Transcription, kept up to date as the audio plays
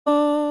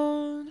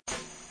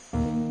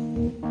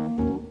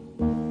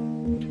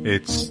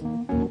It's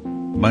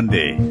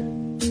Monday,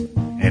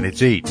 and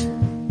it's 8.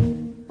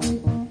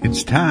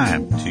 It's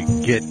time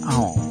to get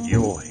on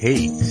your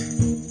hate,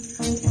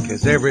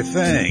 because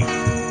everything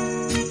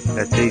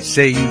that they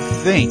say you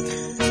think,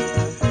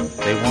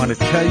 they want to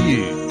tell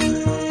you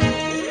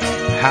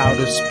how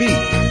to speak.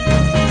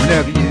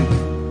 Whenever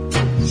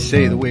you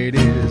say the way it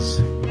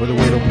is, or the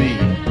way it'll be,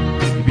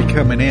 you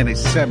become an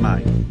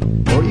anti-Semite,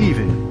 or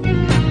even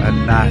a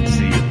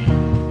Nazi.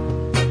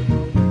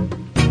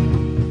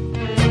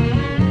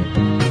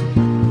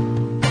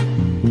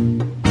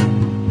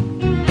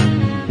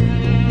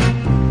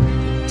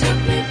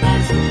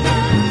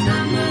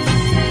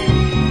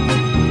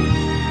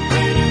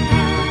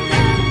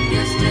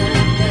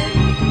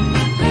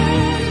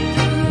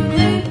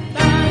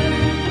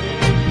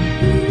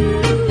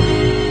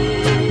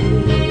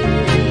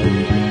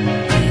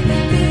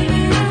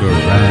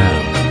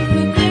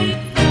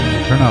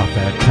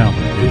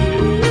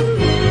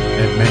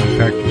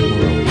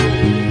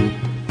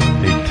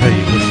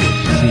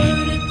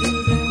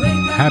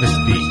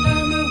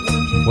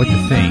 What to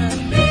think,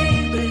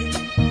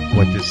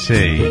 what to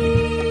say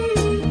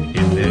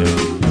in them.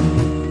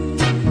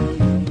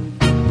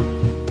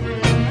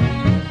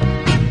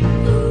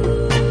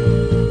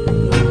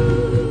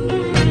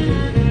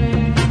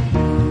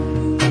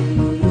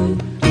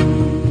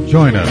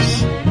 Join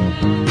us,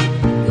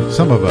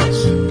 some of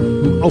us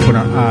who open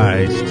our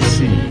eyes to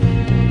see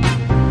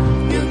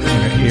and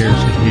our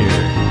ears to hear.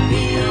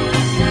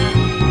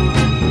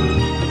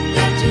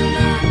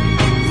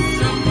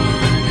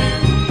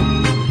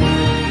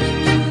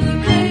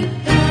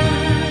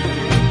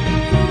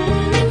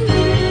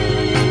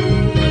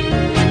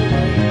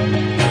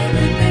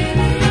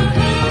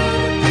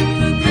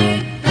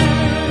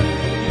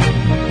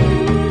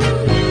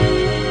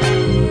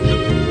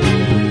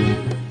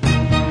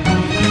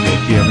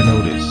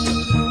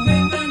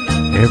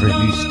 Every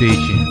new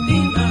station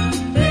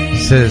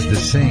says the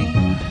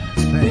same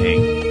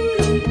thing,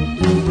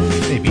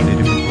 maybe in a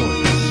different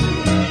voice,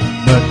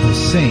 but the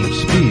same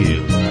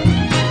spiel.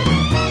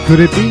 Could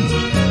it be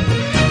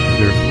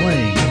they're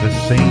playing the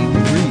same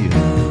reel?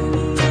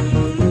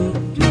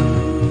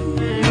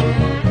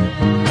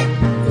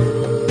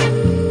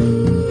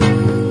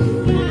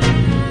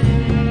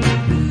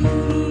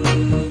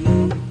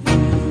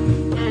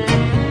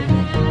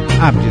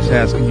 I'm just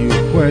asking you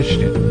a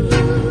question.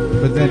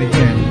 But then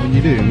again, when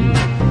you do,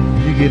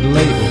 you get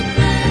labeled.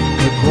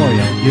 The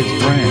Goyim gets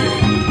branded.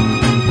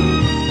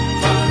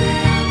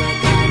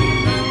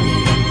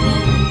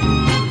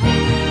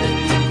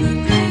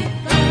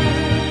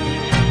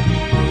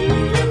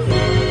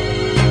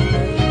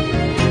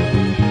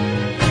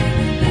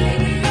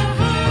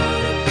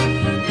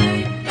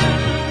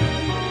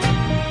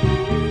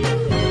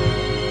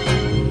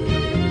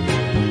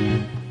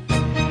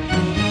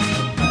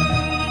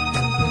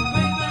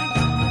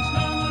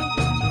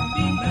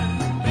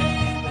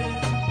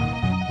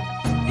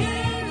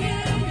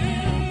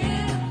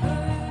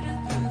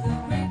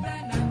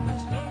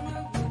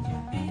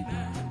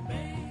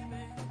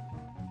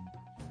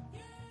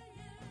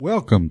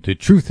 Welcome to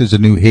Truth is a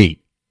New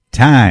Hate.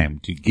 Time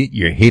to get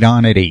your hate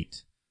on at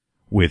 8.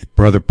 With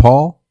Brother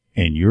Paul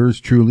and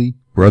yours truly,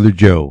 Brother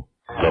Joe.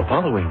 The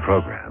following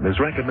program is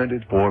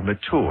recommended for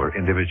mature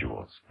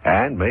individuals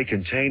and may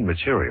contain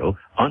material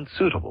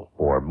unsuitable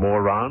for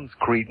morons,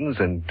 cretins,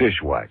 and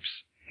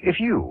dishwipes. If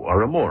you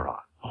are a moron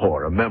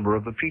or a member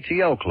of the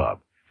PTL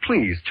Club,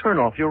 please turn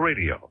off your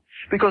radio,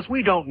 because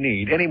we don't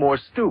need any more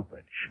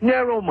stupid,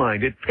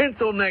 narrow-minded,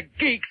 pencil-neck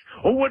geeks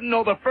who wouldn't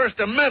know the First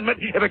Amendment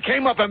if it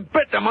came up and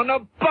bit them on the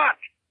butt.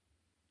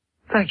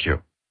 Thank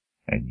you.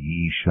 And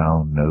ye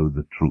shall know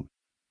the truth,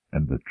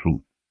 and the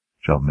truth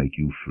shall make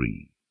you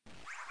free.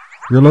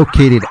 You're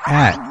located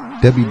at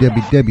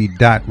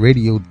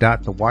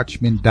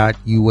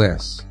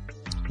www.radio.thewatchman.us,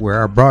 where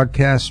our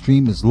broadcast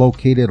stream is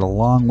located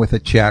along with a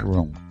chat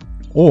room,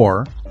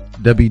 or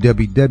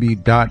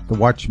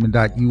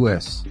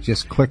www.thewatchman.us.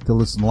 Just click the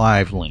Listen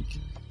Live link.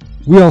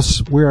 We are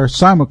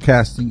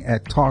simulcasting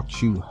at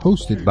TalkShoe,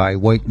 hosted by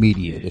White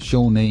Media. The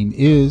show name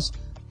is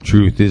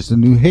Truth is the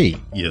New Hate.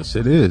 Yes,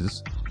 it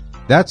is.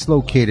 That's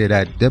located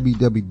at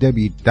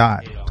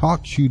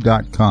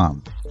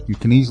www.talkshoe.com. You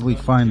can easily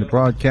find the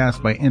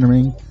broadcast by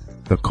entering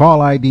the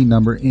call ID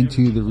number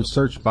into the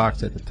research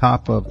box at the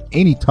top of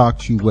any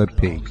TalkShoe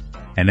webpage.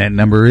 And that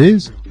number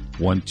is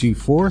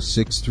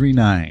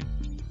 124-639.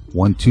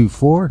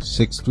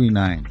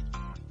 124-639.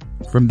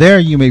 From there,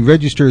 you may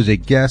register as a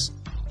guest,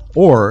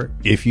 or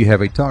if you have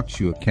a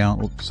TalkShoe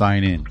account,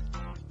 sign in.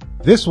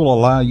 This will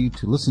allow you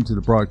to listen to the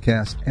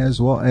broadcast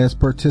as well as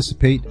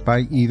participate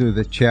by either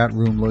the chat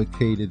room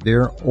located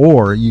there,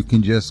 or you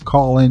can just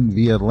call in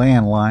via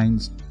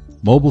landlines,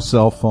 mobile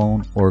cell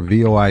phone, or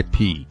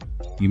VoIP.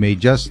 You may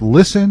just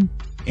listen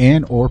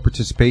and or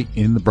participate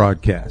in the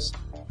broadcast.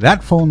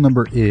 That phone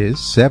number is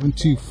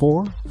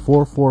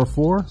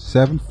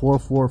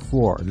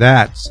 724-444-7444.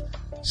 That's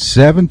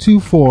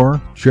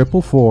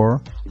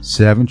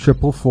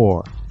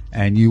 724-444-7444.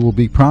 And you will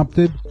be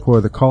prompted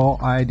for the call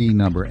ID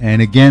number.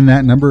 And again,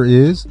 that number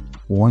is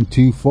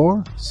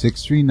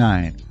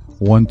 124-639.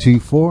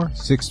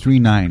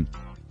 124-639.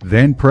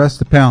 Then press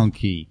the pound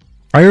key.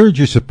 I urge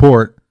your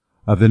support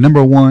of the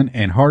number one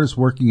and hardest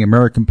working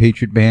American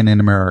patriot band in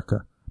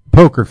America,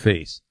 Poker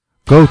Face.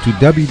 Go to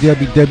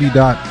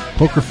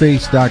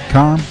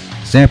www.pokerface.com,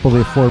 sample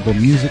the affordable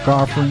music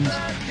offerings,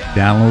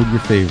 download your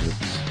favorites.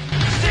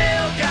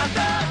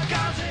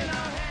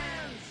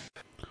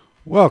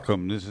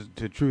 Welcome. This is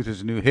to Truth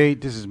is a New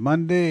Hate. This is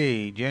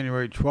Monday,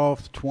 January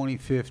 12th,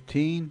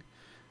 2015.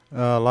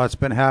 A lot's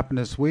been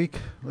happening this week.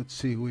 Let's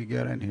see who we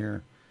got in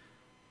here.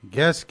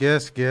 Guess.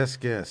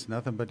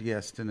 Nothing but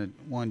yes in the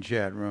one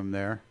chat room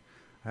there.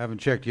 I haven't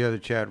checked the other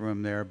chat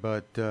room there,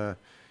 but,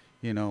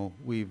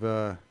 we've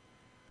had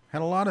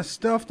a lot of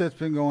stuff that's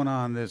been going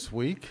on this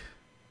week.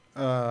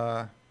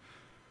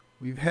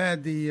 We've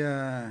had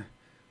the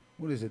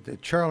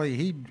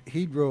Charlie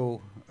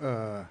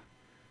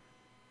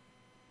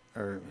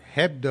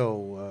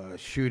Hebdo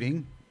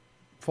shooting.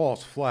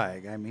 False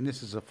flag. I mean,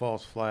 this is a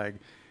false flag.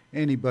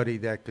 Anybody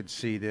that could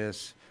see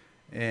this.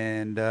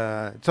 And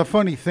it's a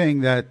funny thing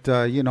that,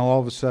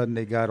 all of a sudden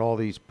they got all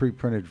these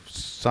pre-printed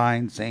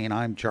signs saying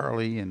I'm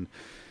Charlie. And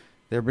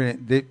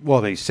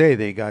they say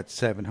they got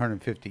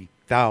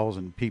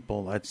 750,000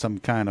 people at some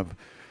kind of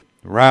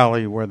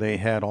rally where they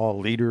had all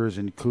leaders,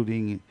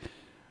 including,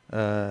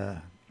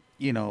 our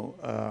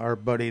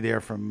buddy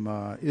there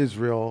from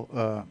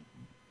Israel,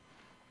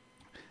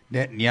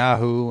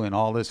 Netanyahu, and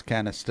all this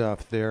kind of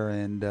stuff there.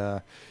 And,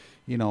 a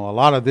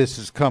lot of this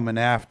is coming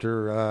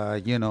after,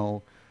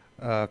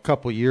 a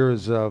couple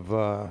years of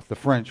the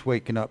French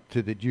waking up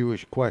to the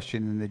Jewish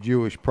question and the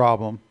Jewish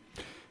problem.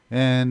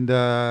 And,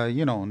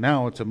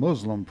 now it's a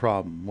Muslim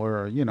problem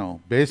where,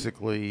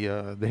 basically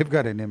they've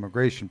got an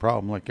immigration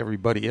problem like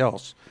everybody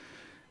else.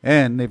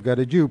 And they've got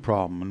a Jew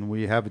problem. And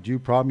we have a Jew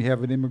problem, you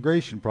have an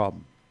immigration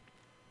problem.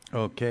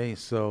 Okay,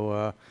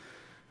 so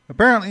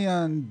apparently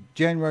on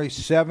January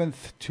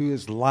 7th, two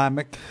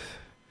Islamic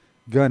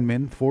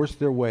gunmen forced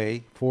their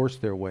way.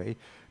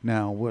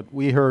 Now, what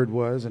we heard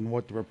was, and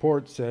what the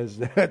report says,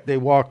 that they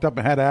walked up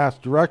and had to ask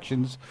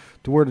directions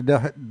to where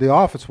the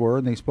office were,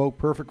 and they spoke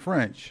perfect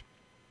French.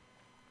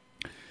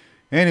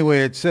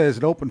 Anyway, it says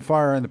it opened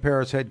fire in the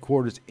Paris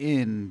headquarters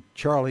in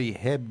Charlie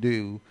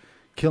Hebdo,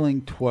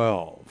 killing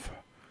 12.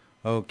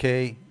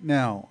 Okay,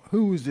 now,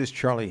 who is this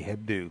Charlie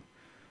Hebdo?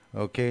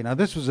 Okay, now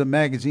this was a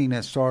magazine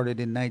that started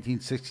in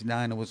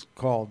 1969. It was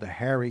called the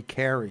Harry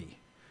Carey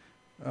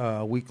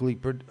weekly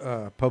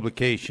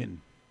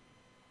publication.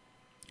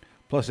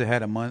 Plus, it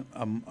had a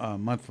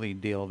monthly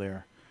deal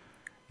there,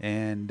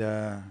 and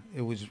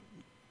it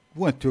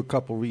went through a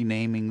couple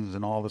renamings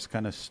and all this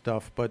kind of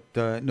stuff. But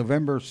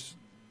November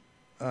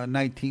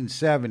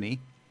 1970,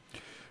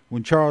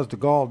 when Charles de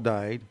Gaulle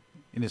died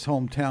in his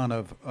hometown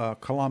of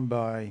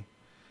Colombey,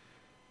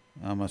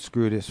 I'm gonna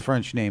screw this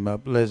French name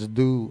up, Les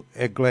Deux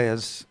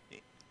Églises,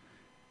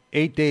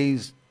 8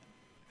 days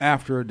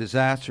after a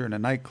disaster in a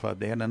nightclub.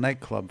 They had a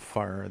nightclub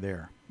fire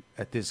there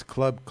at this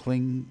club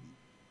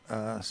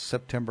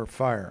September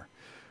fire,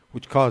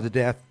 which caused the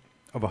death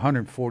of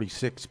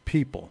 146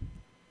 people.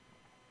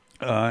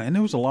 And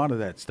there was a lot of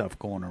that stuff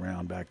going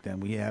around back then.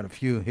 We had a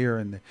few here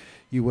in the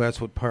U.S.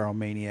 with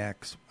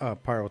pyrotechnics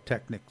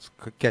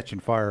catching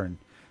fire and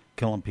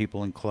killing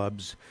people in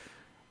clubs.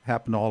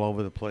 Happened all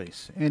over the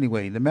place.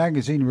 Anyway, the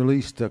magazine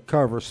released a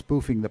cover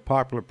spoofing the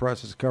popular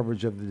press's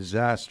coverage of the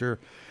disaster,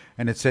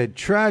 and it said,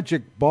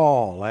 "Tragic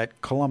ball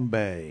at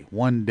Colombey,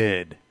 one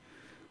dead."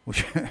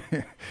 Which,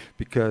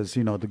 because,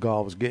 de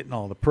Gaulle was getting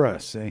all the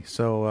press.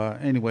 So,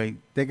 anyway,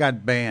 they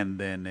got banned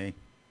then.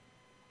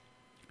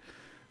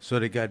 So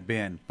they got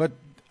banned. But,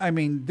 I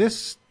mean,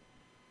 this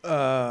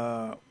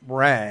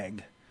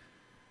rag,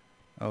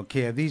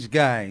 okay, these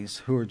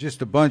guys who are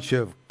just a bunch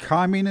of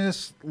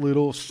communist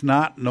little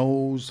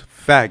snot-nosed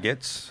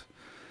faggots,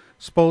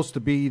 supposed to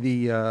be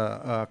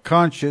the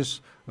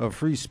conscious of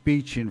free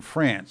speech in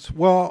France.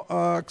 Well,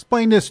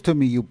 explain this to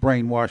me, you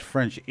brainwashed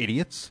French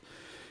idiots.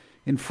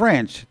 In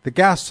France, the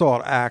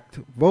Gasol Act,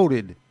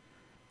 voted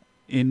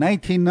in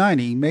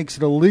 1990, makes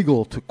it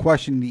illegal to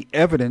question the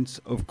evidence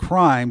of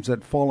crimes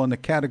that fall in the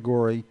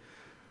category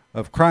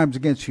of crimes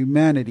against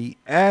humanity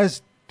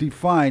as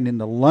defined in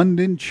the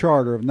London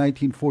Charter of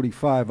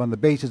 1945, on the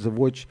basis of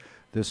which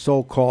the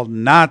so-called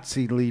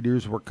Nazi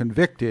leaders were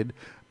convicted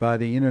by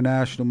the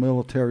International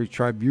Military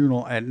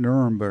Tribunal at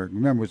Nuremberg.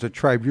 Remember, it was a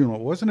tribunal.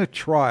 It wasn't a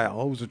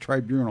trial. It was a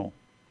tribunal.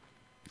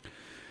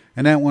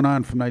 And that went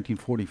on from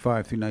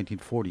 1945 through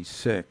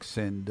 1946.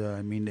 And,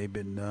 they've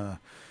been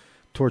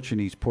torturing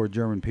these poor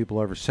German people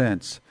ever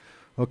since.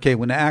 Okay,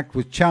 when the act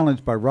was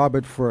challenged by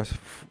Robert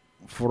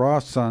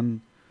Froisson,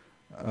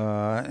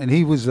 and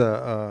he was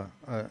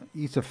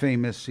he's a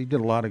famous, he did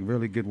a lot of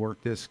really good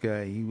work, this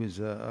guy. He was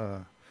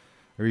a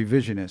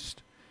revisionist.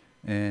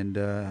 And,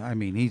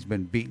 he's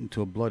been beaten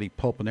to a bloody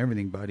pulp and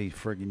everything by these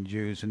friggin'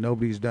 Jews, and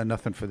nobody's done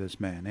nothing for this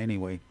man.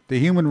 Anyway, the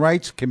Human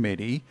Rights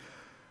Committee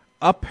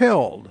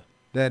upheld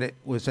that it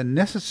was a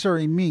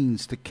necessary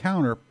means to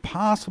counter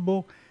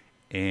possible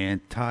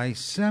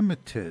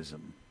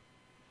anti-Semitism.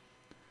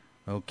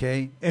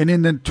 Okay, and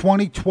in the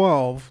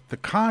 2012, the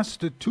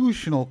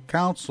Constitutional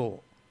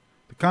Council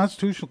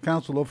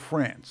of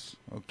France,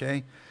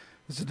 okay,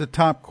 this is the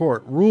top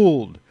court,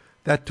 ruled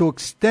that to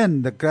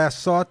extend the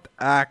Grassot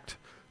Act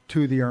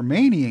to the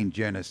Armenian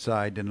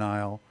genocide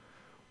denial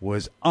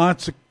was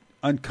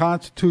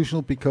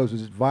unconstitutional because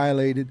it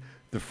violated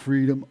the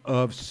freedom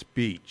of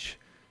speech.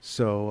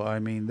 So, I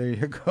mean, there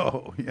you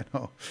go.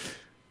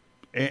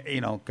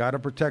 Got to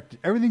protect.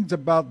 Everything's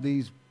about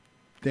these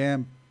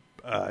damn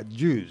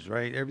Jews,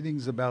 right?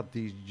 Everything's about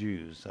these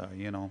Jews,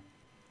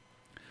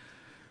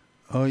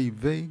 Oh,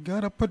 they got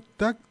to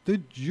protect the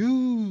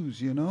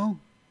Jews,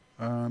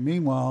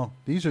 meanwhile,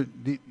 we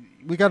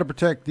got to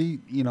protect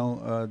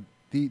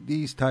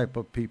these type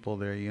of people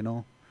there,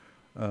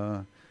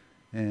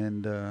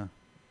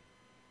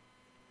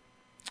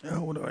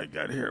 what do I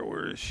got here?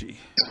 Where is she?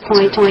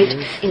 Point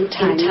in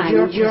time.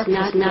 Europe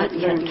has not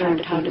yet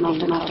learned how to be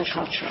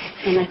multicultural.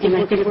 And I think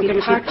we're going to be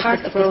part of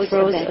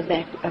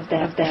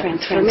that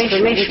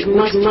transformation,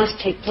 which must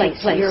take place.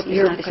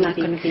 Europe is not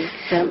going to be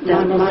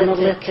the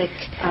monolithic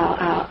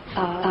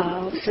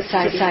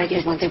society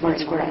as they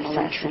once were in the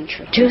last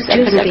century. Jews are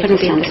going to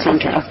be in the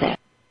center of that.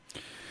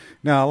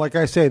 Now, like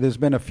I say, there's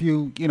been a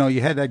few,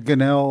 you had that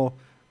Gunnell.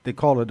 They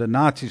called it a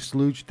Nazi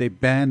salute. They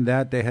banned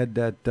that. They had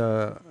that,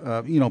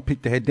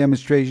 they had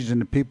demonstrations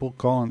and the people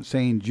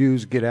saying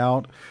Jews get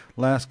out.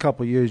 Last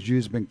couple of years,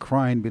 Jews have been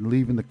crying, been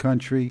leaving the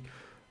country.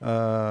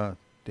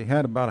 They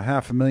had about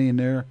 500,000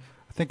 there.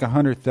 I think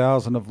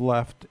 100,000 have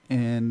left,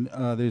 and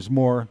there's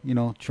more.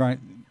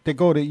 They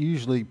go to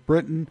usually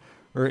Britain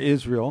or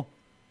Israel,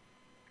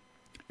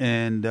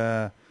 and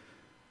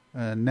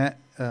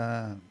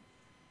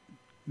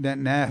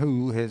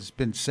Netanyahu has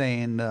been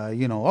saying,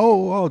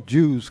 all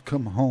Jews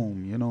come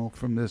home,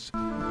 from this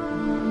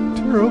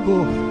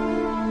terrible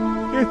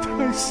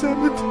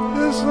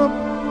anti-Semitism.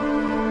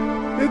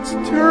 It's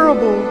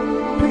terrible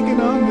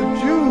picking on the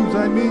Jews.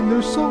 I mean,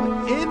 they're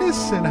so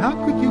innocent. How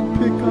could you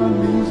pick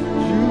on these Jews?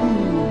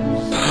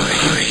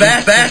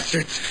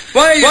 Bastards!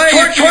 Why are you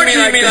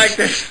torturing me like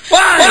this?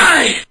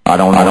 Why? I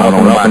don't know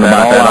nothing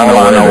about that. All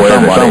I know is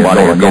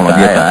somebody is going to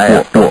get the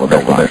ass whooped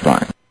over this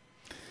thing.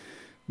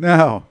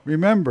 Now,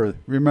 remember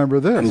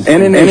this.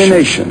 And in a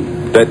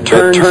nation that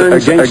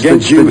turns against the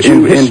Jew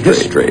in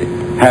history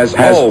has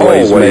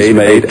always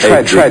made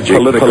a tragic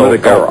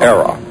political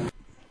era.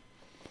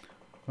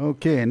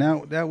 Okay,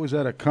 now that was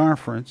at a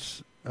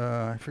conference.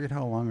 I forget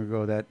how long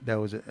ago that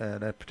was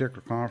at that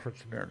particular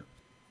conference. They're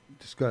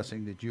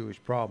discussing the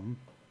Jewish problem.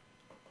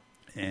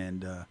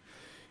 And,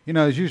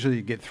 as usually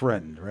you get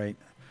threatened, right?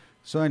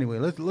 So anyway,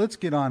 let's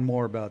get on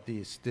more about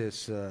this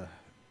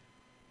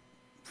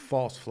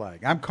false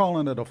flag. I'm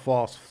calling it a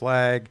false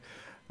flag.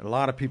 A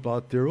lot of people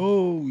out there,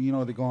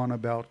 they're going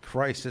about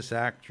crisis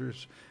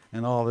actors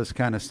and all this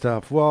kind of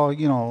stuff. Well,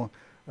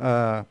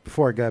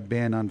 before I got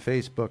banned on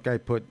Facebook, I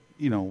put,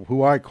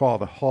 who I call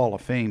the Hall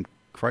of Fame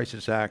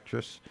crisis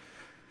actor,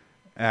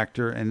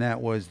 and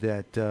that was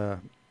what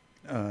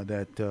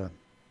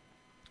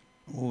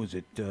was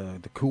it?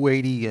 The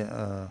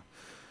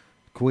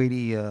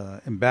Kuwaiti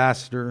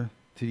ambassador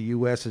to the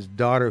U.S., his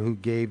daughter, who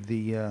gave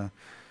the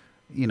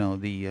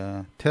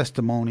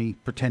testimony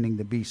pretending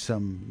to be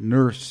some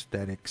nurse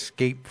that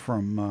escaped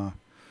from,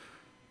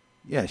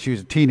 she was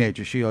a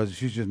teenager. She was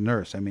just a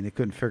nurse. I mean, they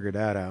couldn't figure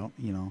that out,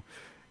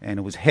 and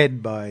it was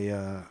headed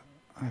by,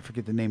 I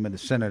forget the name of the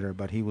senator,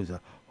 but he was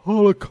a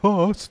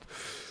Holocaust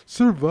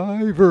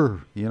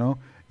survivor,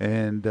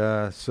 and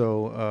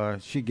so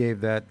she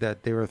gave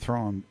that they were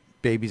throwing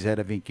babies out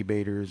of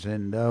incubators,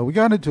 and we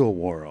got into a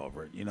war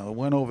over it,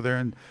 went over there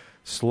and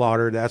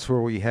slaughtered. That's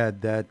where we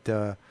had that,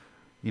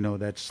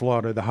 that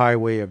slaughter, the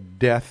highway of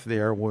death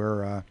there,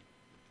 where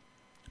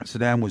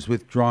Saddam was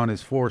withdrawing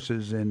his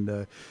forces,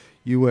 and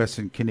U.S.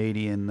 and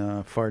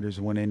Canadian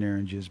fighters went in there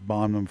and just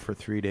bombed them for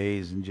 3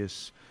 days, and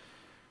just,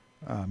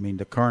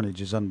 the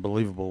carnage is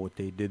unbelievable what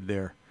they did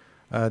there.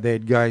 They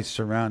had guys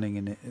surrendering,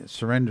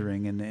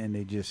 and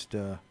they just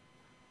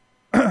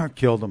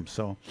killed them.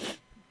 So,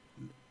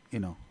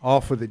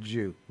 all for the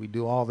Jew. We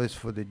do all this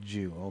for the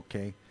Jew,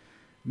 okay?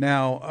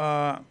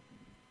 Now,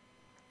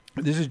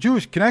 there's a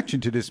Jewish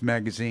connection to this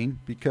magazine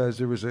because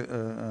there was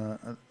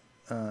a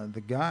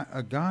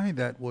guy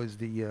that was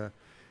the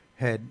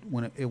head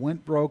when it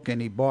went broke, and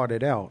he bought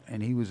it out,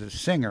 and he was a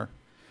singer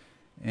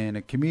and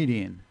a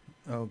comedian,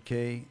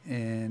 okay?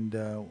 And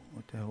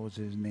what the hell was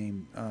his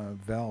name?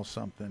 Val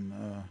something.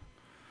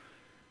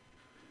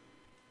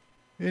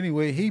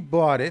 Anyway, he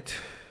bought it,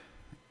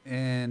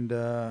 and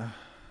let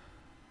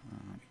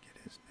me get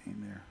his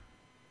name there.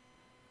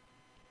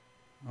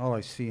 All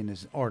I see in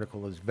this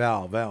article is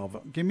Val.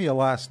 Give me a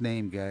last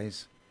name,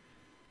 guys.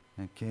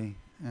 Okay.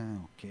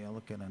 Okay, I'll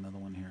look at another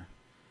one here.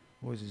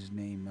 What was his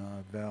name?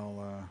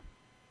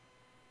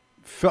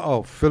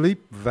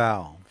 Philippe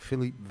Val.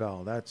 Philippe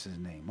Val, that's his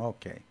name.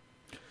 Okay.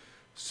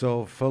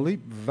 So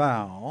Philippe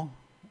Val,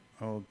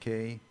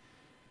 okay,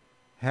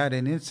 had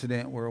an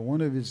incident where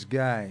one of his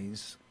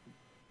guys,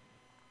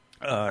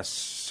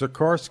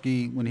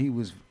 Sikorsky, when he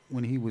was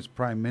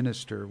prime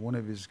minister, one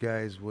of his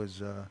guys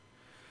was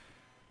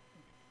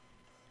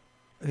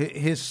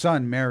his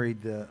son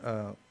married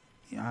the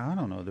I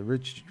don't know, the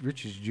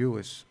richest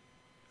Jewess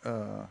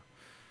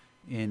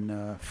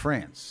in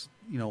France,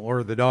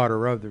 or the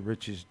daughter of the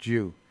richest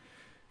Jew,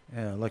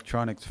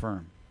 electronics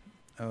firm.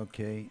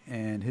 Okay,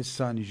 and his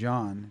son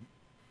Jean,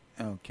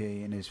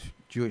 okay, and his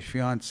Jewish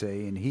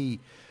fiance, and he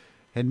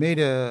had made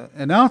an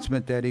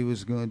announcement that he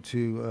was going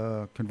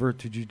to convert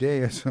to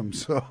Judaism.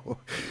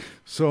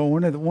 So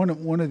one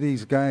of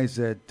these guys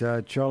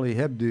that Charlie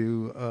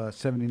Hebdo,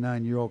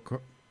 79-year-old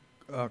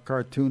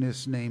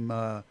cartoonist named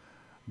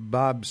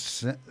Bob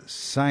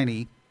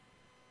Siney,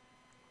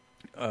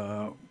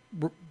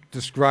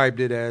 described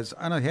it as,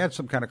 I don't know, he had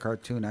some kind of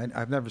cartoon.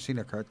 I've never seen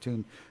a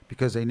cartoon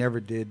because they never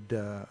did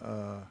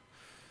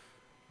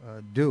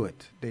do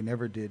it. They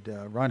never did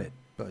run it.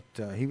 But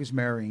he was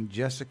marrying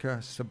Jessica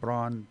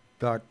Sabran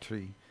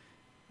Darty,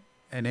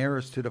 an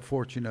heiress to the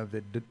fortune of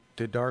the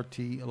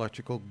Darty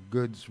electrical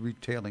goods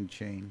retailing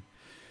chain.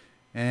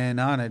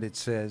 And on it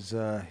says,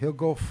 he'll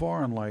go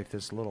far in life,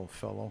 this little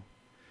fellow.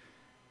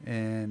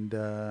 And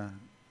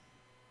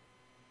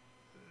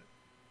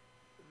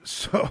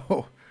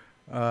so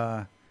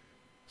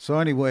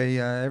anyway,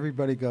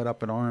 everybody got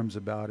up in arms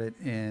about it.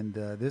 And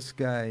this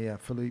guy,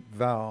 Philippe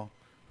Val,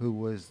 who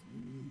was,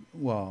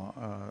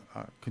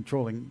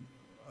 controlling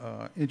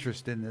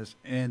interest in this,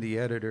 and the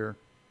editor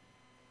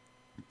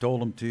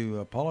told him to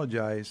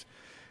apologize,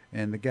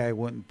 and the guy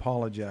wouldn't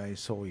apologize,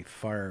 so he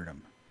fired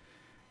him.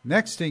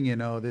 Next thing you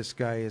know, this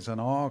guy is on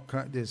all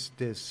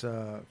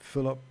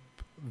Philip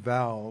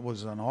Val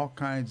was on all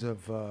kinds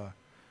of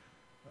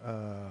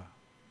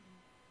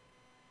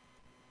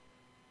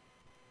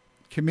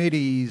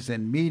committees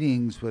and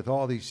meetings with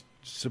all these,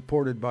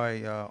 supported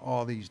by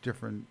all these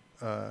different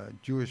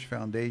Jewish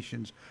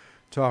foundations,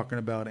 talking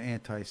about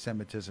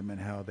anti-Semitism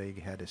and how they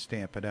had to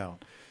stamp it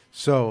out.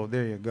 So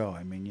there you go.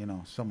 I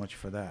mean, so much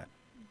for that.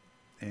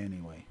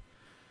 Anyway.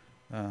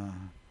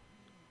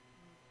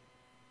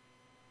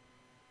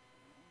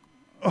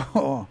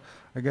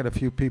 I got a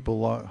few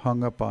people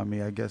hung up on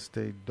me. I guess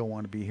they don't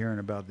want to be hearing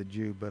about the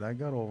Jew, but I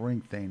got old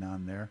Ring Thane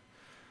on there.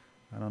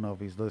 I don't know if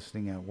he's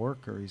listening at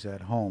work or he's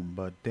at home,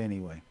 but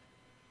anyway.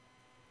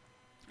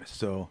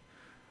 So,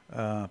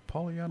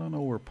 Paulie, I don't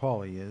know where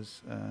Paulie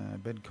is.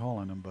 I've been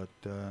calling him, but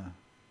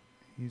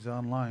he's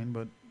online,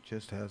 but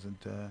just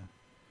hasn't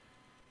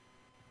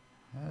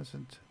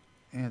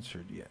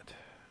answered yet.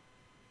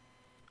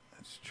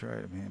 Let's try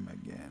him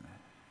again.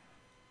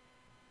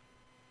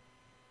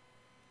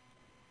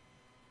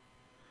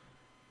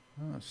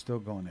 Oh, it's still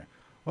going there.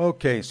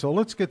 Okay, so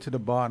let's get to the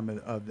bottom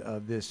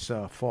of this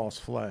false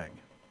flag,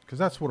 because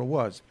that's what it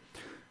was.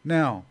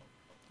 Now,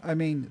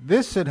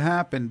 this had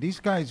happened.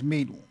 These guys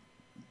meet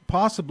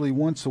possibly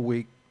once a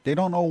week. They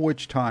don't know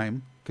which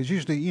time, because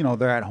usually,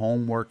 they're at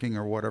home working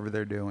or whatever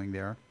they're doing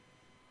there.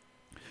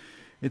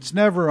 It's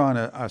never on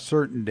a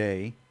certain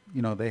day.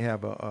 They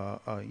have a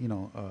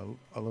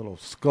little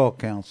skull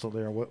council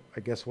there. What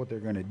they're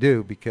going to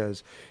do,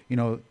 because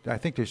I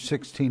think there's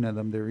 16 of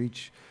them. They're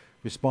each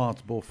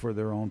responsible for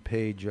their own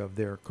page of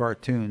their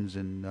cartoons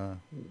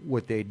and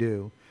what they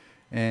do,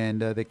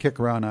 and they kick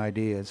around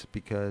ideas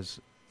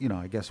because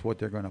I guess what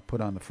they're going to put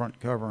on the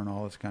front cover and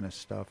all this kind of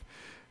stuff,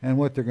 and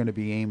what they're going to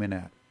be aiming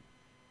at.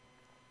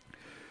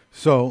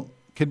 So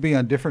could be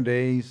on different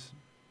days,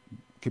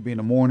 could be in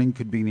the morning,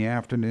 could be in the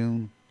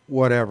afternoon,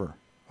 whatever.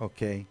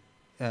 Okay,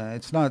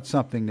 it's not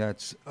something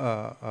that's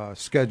a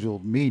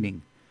scheduled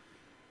meeting.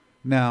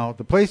 Now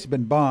the place had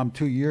been bombed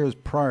 2 years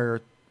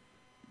prior.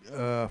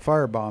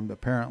 Firebombed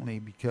apparently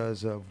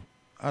because of,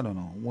 I don't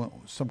know,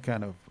 some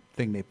kind of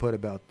thing they put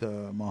about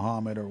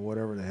Muhammad or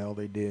whatever the hell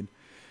they did,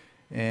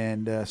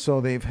 and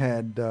so they've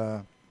had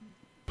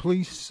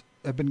police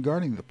have been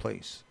guarding the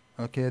place.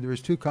 Okay, there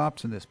was 2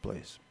 cops in this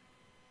place.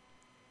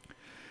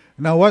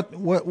 Now,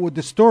 what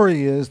the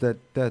story is that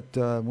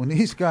when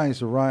these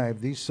guys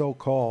arrived, these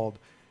so-called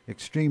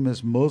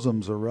extremist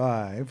Muslims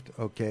arrived.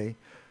 Okay,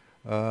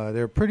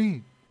 they're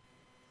pretty.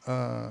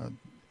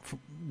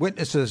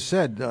 Witnesses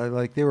said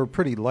like they were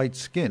pretty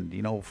light-skinned,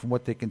 from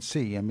what they can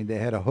see. They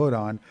had a hood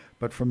on,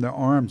 but from their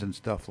arms and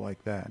stuff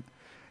like that.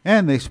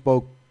 And they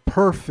spoke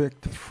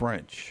perfect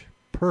French.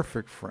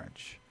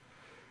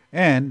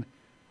 And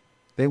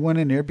they went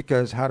in there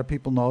because, how do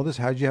people know this?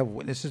 How did you have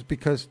witnesses?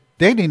 Because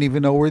they didn't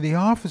even know where the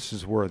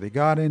offices were. They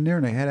got in there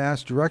and they had to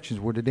ask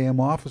directions where the damn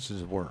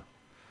offices were.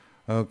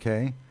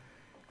 Okay?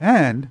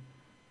 And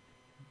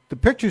the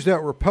pictures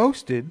that were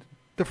posted,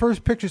 the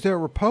first pictures that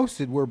were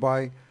posted were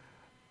by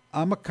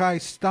Amichai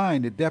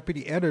Stein, the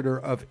deputy editor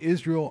of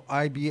Israel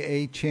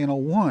IBA Channel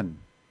 1.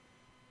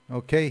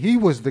 Okay, he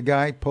was the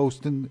guy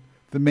posting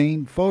the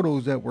main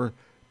photos that were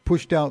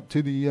pushed out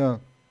to the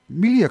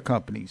media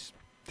companies,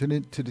 to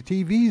the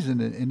TVs and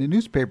the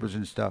newspapers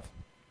and stuff.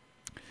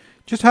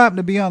 Just happened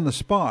to be on the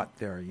spot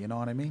there, you know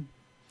what I mean?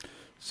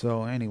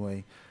 So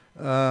anyway,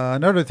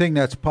 another thing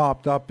that's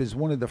popped up is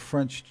one of the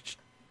French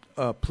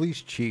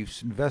police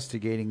chiefs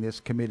investigating this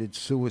committed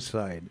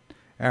suicide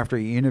after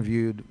he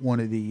interviewed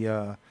one of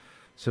the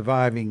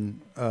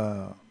surviving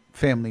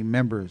family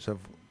members of,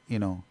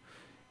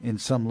 in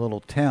some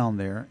little town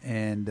there,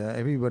 and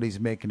everybody's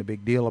making a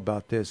big deal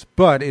about this.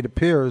 But it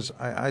appears,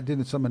 I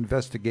did some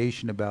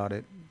investigation about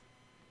it,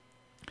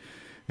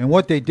 and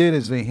what they did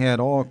is they had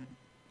all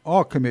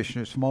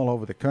commissioners from all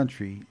over the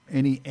country,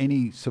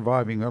 any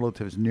surviving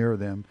relatives near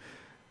them,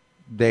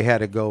 they had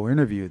to go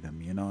interview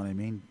them, you know what I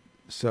mean?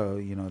 So,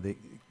 they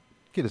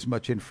get as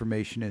much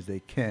information as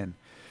they can.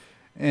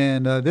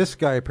 And this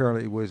guy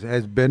apparently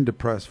has been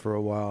depressed for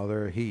a while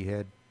there. He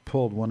had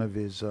pulled one of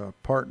his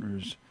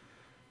partners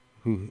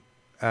who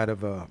out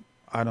of a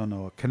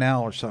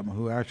canal or something,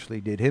 who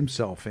actually did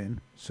himself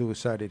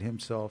suicided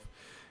himself.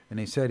 And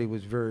they said he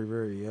was very,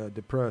 very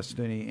depressed,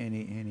 and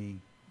he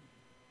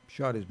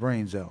shot his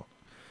brains out.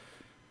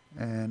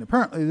 And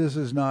apparently this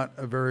is not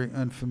a very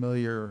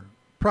unfamiliar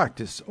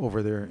practice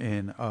over there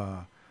in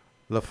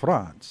La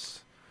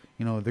France.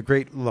 The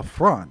great La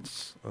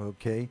France,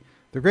 okay?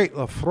 The great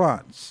La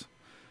France,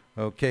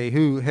 okay,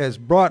 who has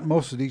brought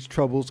most of these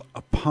troubles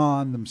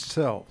upon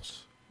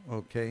themselves,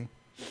 okay?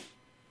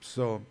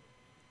 So,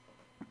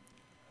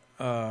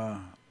 now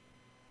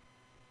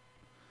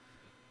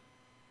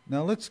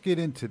let's get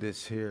into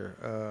this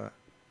here.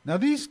 Now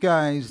these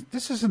guys,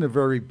 this isn't a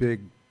very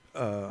big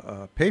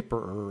paper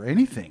or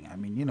anything. I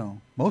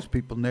mean, most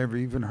people never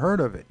even heard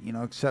of it,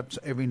 except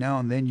every now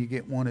and then you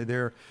get one of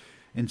their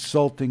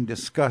insulting,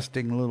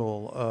 disgusting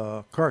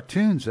little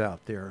cartoons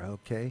out there,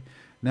 okay?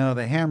 Now,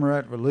 they hammer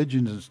at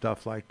religions and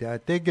stuff like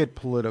that. They get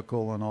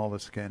political and all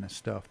this kind of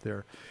stuff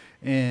there.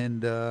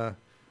 And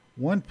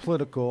one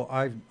political,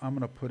 I'm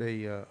going to put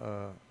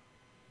a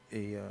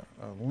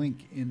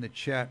link in the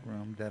chat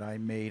room that I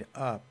made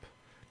up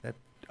that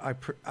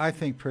I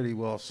think pretty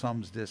well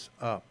sums this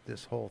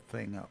whole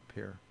thing up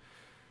here.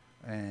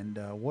 And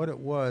what it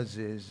was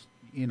is,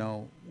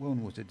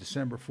 when was it?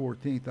 December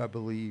 14th, I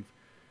believe,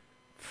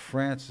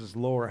 France's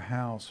lower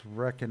house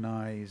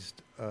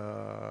recognized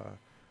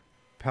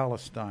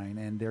Palestine,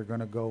 and they're going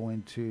to go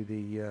into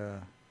be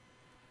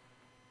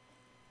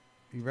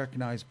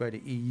recognized by the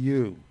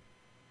EU.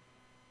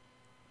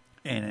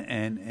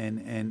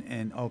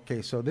 And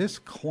okay, so this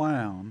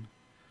clown,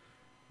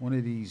 one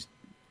of these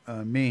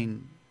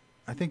main,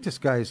 I think this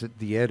guy is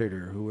the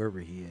editor, whoever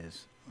he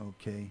is.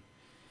 Okay,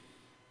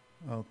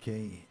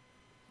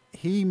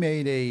 he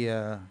made he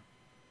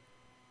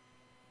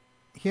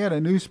had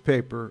a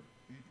newspaper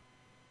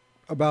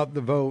about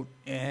the vote,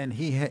 and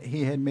he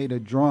had made a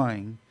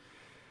drawing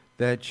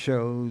that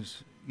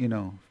shows,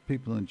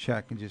 people in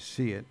chat can just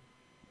see it,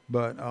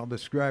 but I'll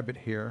describe it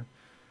here,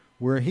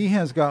 where he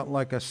has got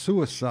like a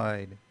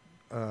suicide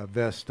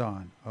vest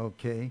on,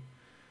 okay,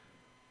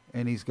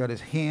 and he's got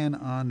his hand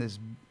on his,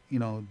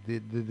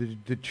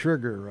 the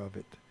trigger of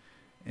it,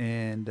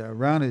 and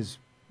around his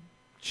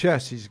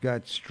chest he's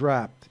got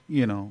strapped,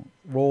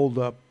 rolled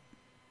up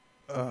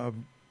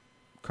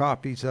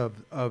copies of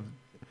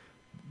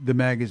the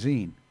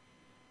magazine,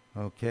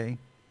 okay.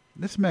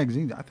 This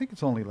magazine, I think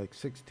it's only like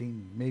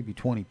 16, maybe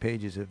 20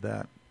 pages of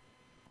that.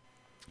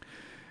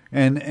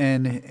 And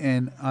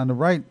on the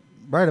right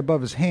above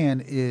his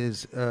hand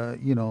is,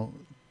 the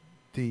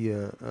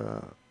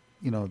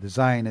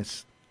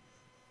Zionist,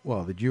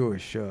 the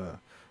Jewish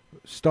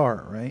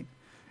star, right?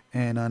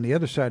 And on the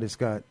other side, it's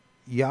got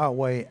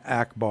Yahweh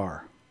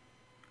Akbar,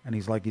 and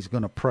he's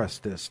going to press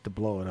this to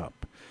blow it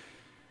up.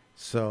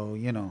 So,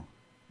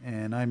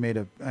 and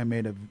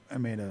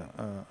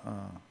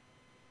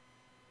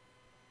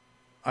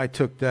I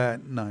took that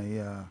and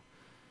I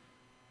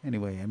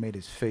made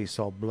his face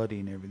all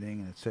bloody and everything,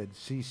 and it said,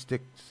 see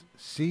stick,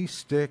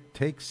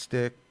 take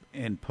stick,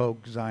 and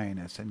poke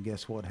Zionist. And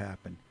guess what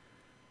happened?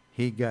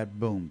 He got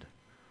boomed.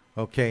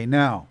 Okay,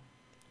 now,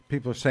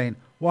 people are saying,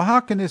 well, how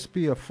can this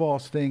be a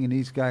false thing and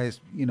these guys,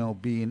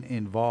 being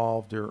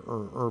involved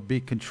or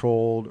be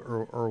controlled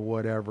or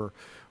whatever?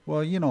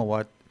 Well, you know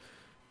what?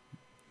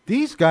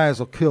 These guys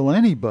will kill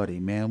anybody,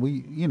 man.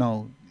 We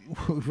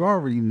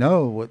already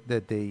know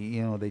that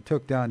they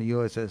took down the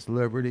USS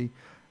Liberty,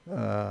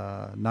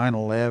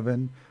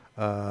 9/11,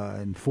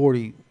 in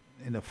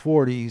the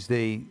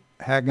 40s.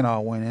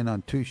 Haganah went in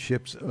on 2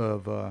 ships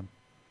of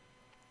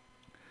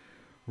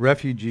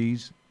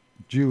refugees,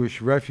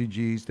 Jewish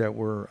refugees that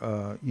were,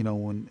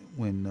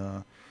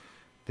 when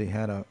they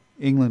had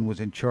England was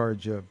in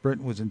charge of,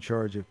 Britain was in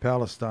charge of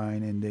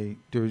Palestine, and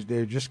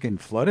they're just getting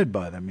flooded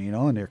by them,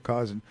 and they're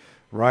causing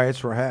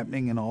riots were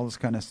happening and all this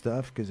kind of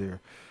stuff because they're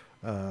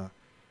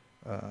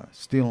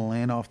stealing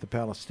land off the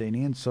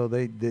Palestinians. So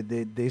they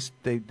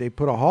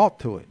put a halt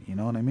to it, you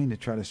know what I mean, to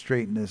try to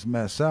straighten this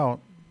mess out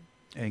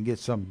and get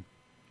some,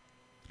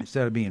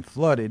 instead of being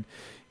flooded,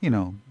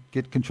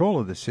 get control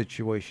of the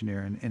situation there.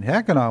 And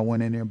Haganah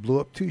went in there and blew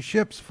up 2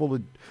 ships full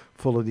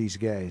of these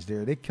guys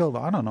there. They killed,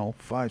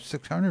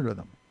 500-600 of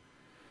them.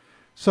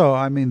 So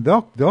I mean,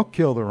 they'll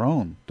kill their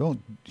own.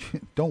 Don't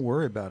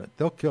worry about it.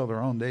 They'll kill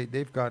their own.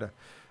 They've got a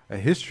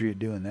history of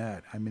doing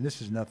that. I mean,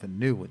 this is nothing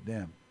new with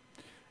them.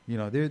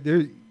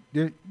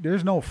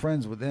 There's no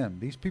friends with them.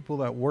 These people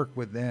that work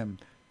with them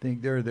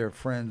think they're their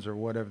friends or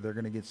whatever. They're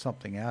going to get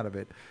something out of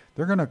it.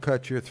 They're going to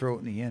cut your throat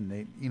in the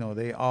end.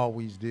 They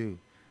always do,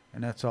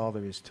 and that's all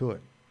there is to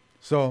it.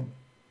 So,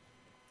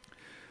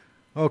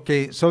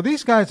 okay, so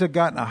these guys have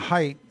gotten a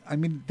height. I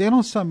mean, they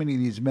don't sell many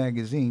of these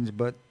magazines,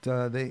 but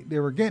they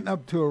were getting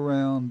up to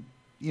around,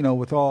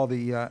 with all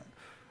the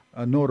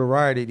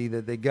notoriety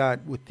that they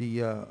got with the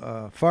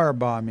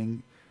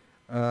firebombing,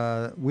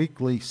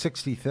 weekly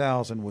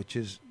 60,000, which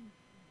is,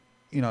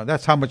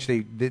 that's how much they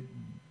did,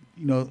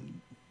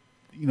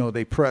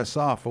 they press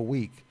off a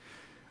week.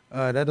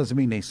 That doesn't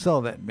mean they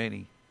sell that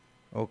many.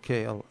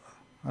 Okay, I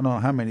don't know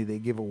how many they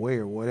give away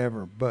or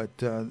whatever, but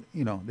they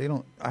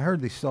don't. I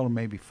heard they sell them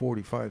maybe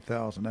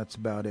 45,000. That's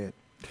about it.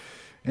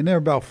 And they're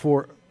about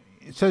four.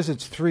 It says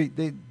it's three.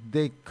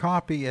 They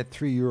copy at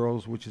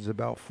 €3, which is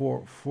about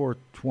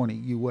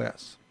 $4.20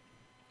 US.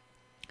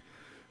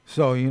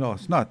 So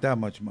it's not that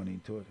much money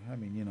into it.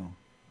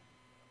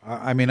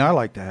 I mean, I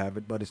like to have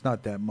it, but it's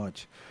not that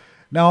much.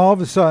 Now all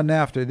of a sudden,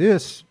 after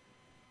this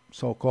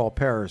so-called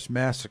Paris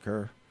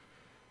massacre,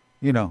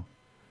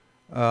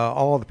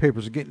 all the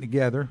papers are getting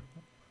together,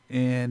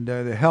 and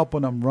they're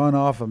helping them run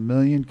off 1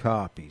 million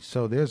copies.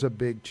 So there's a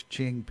big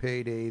ching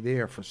payday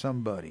there for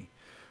somebody.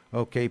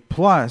 Okay,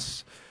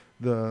 plus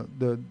the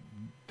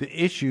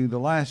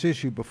last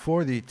issue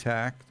before the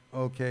attack,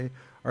 okay,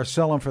 are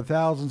selling for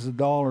thousands of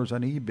dollars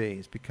on eBay.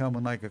 It's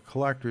becoming like a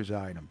collector's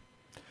item.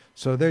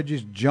 So they're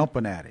just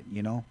jumping at it,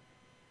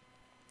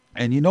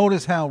 And you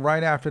notice how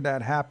right after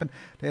that happened,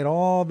 they had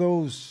all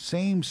those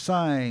same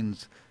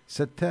signs,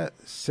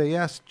 say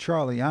yes,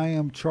 Charlie, I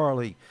am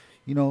Charlie,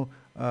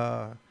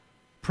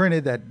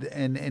 printed that,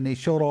 and they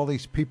showed all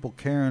these people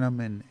carrying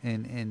them,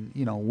 and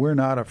we're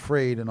not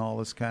afraid, and all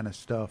this kind of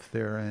stuff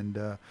there.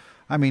 And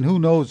I mean, who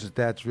knows if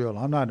that's real?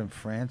 I'm not in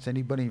France.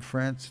 Anybody in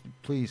France,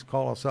 please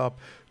call us up,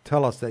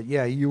 tell us that,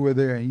 yeah, you were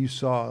there and you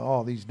saw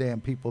all these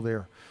damn people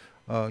there,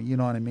 you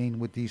know what I mean,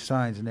 with these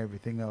signs and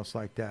everything else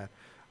like that.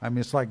 I mean,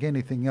 it's like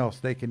anything else.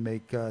 They can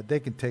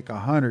take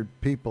 100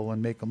 people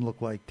and make them look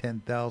like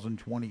 10,000,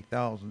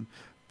 20,000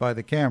 by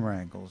the camera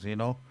angles,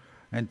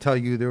 and tell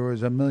you there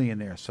was 1 million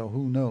there. So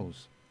who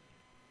knows?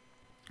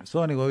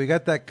 So anyway, we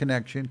got that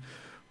connection.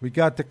 We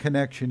got the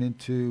connection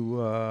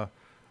into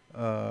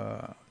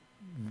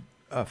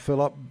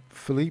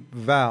Philippe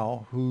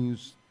Val,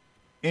 who's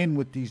in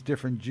with these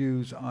different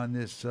Jews on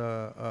this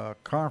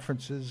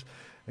conferences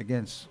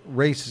against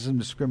racism,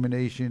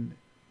 discrimination,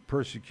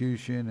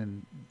 persecution,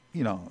 and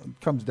it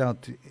comes down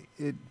to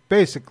it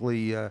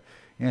basically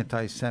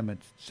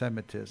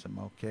anti-Semitism.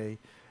 Okay,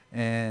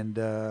 and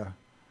a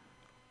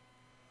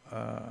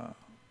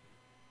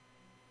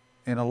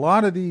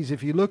lot of these,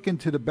 if you look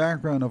into the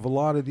background of a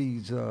lot of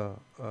these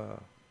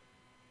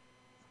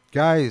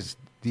guys,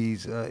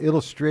 these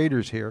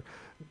illustrators here,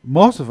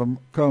 most of them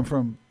come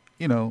from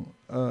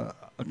a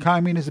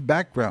communist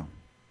background,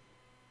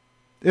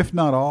 if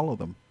not all of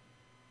them.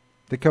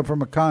 They come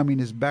from a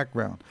communist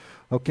background.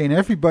 Okay, and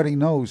everybody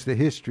knows the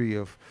history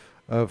of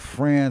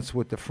France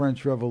with the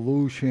French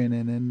Revolution,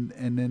 and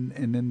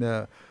then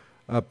the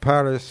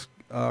Paris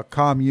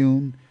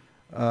Commune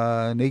in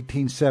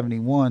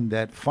 1871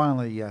 that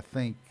finally, I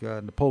think,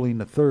 Napoleon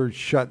III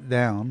shut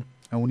down.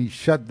 And when he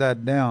shut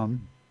that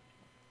down,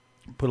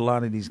 put a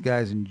lot of these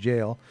guys in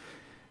jail.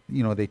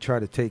 They try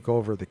to take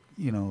over the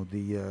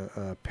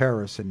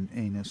Paris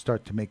and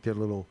start to make their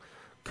little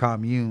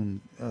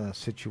commune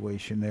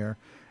situation there.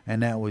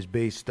 And that was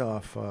based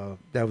off.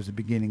 That was the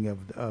beginning of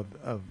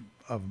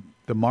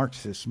the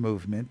Marxist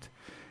movement,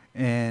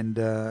 and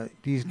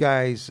these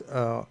guys,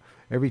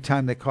 every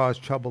time they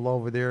caused trouble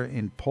over there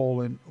in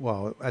Poland,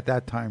 well, at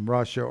that time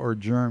Russia or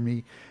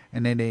Germany,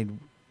 and then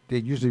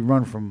they'd usually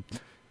run from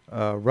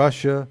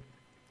Russia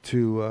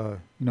to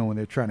when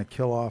they're trying to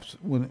kill off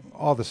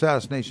all the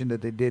assassination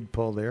that they did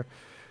pull there,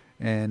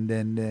 and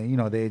then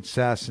they'd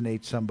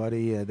assassinate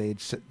somebody. They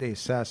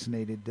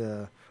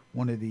assassinated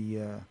one of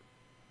the.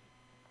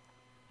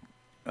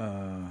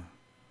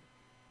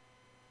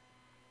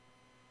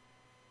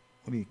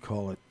 What do you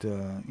call it?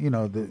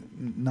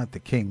 Not the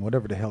king,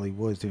 whatever the hell he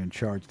was there in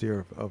charge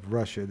there of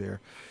Russia there.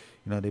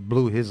 They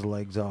blew his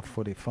legs off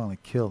before they finally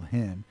killed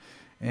him.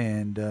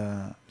 And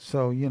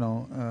so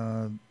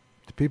the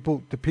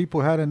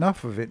people had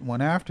enough of it and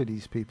went after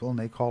these people, and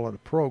they call it a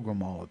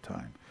program all the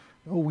time.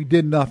 Oh, we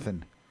did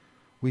nothing.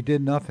 We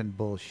did nothing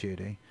bullshit,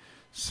 eh?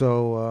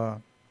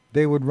 So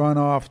they would run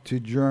off to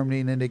Germany,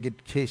 and then they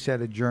get chased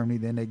out of Germany.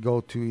 Then they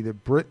go to either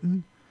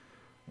Britain,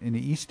 in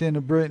the east end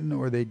of Britain,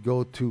 or they'd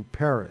go to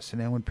Paris.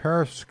 And then when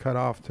Paris was cut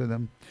off to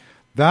them,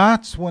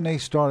 that's when they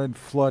started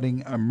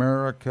flooding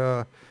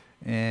America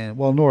and,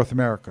 North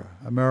America,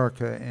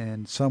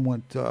 and some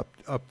went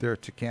up there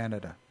to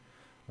Canada.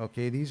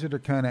 Okay, these are the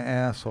kind of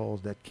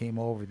assholes that came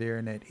over there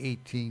in that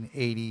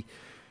 1880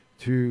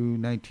 to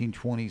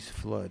 1920s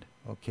flood.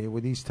 Okay,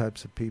 with these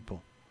types of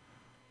people.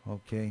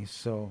 Okay,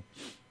 so,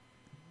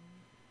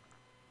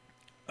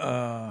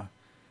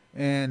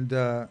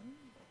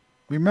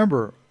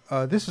 remember,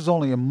 this is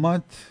only a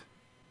month.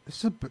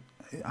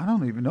 I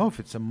don't even know if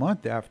it's a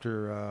month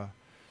after,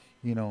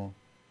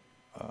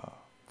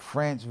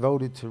 France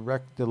voted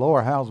the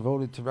lower house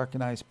voted to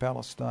recognize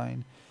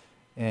Palestine,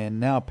 and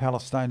now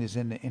Palestine is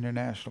in the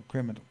International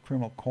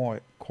Criminal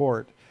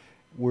Court,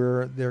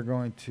 where they're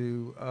going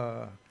to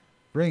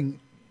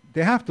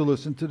they have to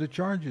listen to the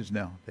charges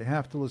now. They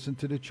have to listen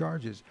to the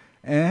charges.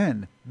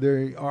 And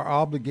they are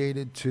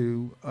obligated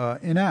to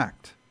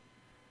enact.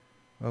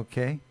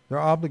 Okay? They're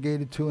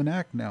obligated to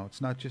enact now.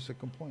 It's not just a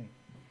complaint.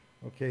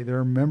 Okay?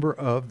 They're a member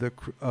of the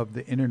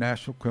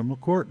International Criminal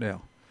Court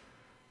now.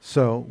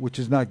 So, which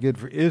is not good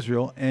for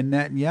Israel. And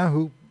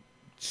Netanyahu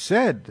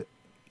said,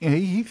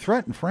 he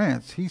threatened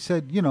France. He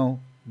said,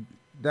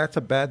 that's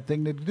a bad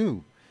thing to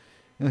do.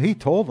 He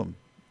told them,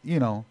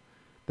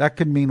 that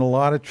could mean a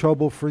lot of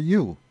trouble for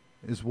you,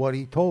 is what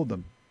he told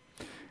them.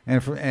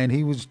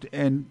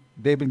 And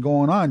they've been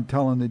going on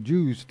telling the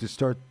Jews to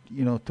start,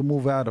 to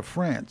move out of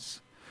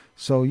France.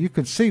 So you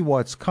can see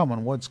what's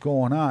coming, what's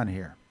going on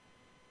here.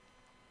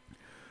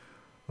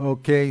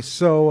 Okay,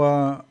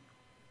 so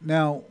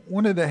now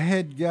one of the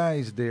head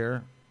guys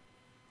there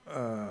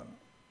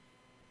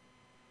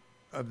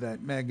of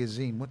that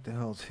magazine, what the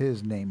hell's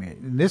his name here?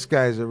 And this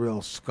guy's a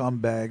real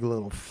scumbag,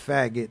 little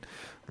faggot,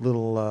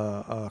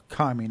 little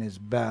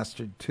communist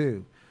bastard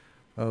too.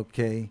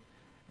 Okay,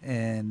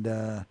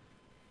 and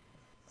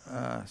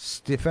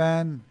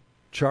Stefan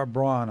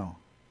Charbrano.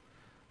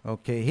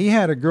 Okay, he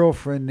had a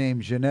girlfriend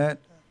named Jeanette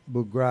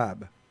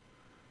Bougrab.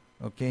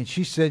 Okay, and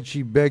she said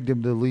she begged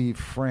him to leave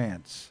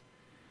France.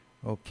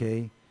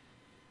 Okay,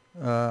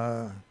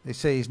 they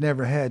say he's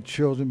never had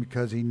children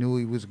because he knew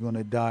he was going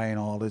to die and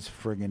all this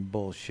friggin'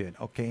 bullshit.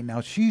 Okay,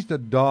 now she's the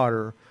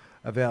daughter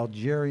of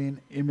Algerian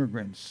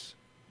immigrants.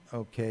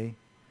 Okay,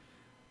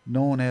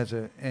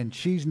 and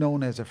she's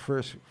known as a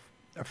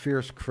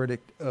fierce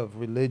critic of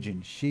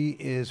religion. She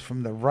is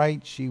from the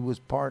right. She was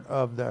part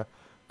of the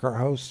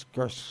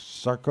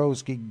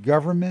Sarkozy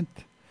government.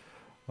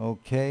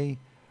 Okay,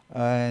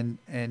 and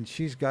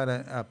she's got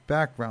a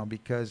background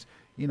because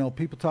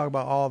people talk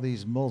about all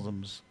these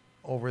Muslims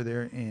over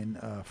there in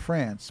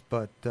France,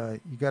 but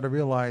you got to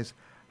realize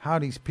how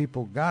these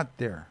people got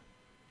there.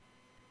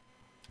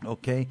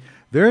 Okay,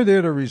 they're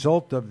the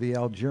result of the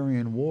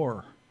Algerian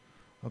War.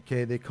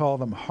 Okay, they call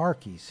them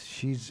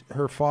Harkis.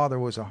 Her father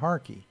was a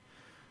Harki.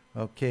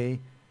 Okay,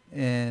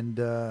 and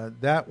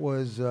that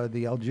was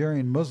the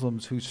Algerian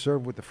Muslims who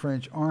served with the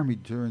French army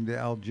during the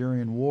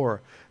Algerian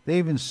War. They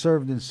even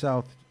served in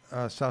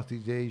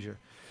Southeast Asia.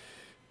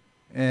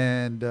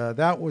 And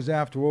that was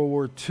after World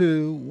War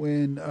II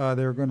when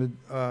they were going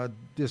to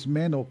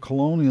dismantle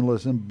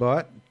colonialism.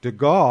 But de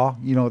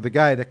Gaulle, the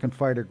guy that can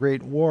fight a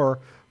great war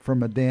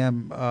from a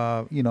damn,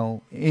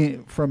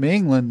 from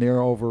England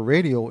there over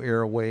radio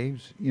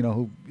airwaves,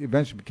 who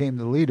eventually became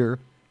the leader,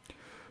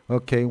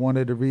 okay,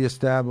 wanted to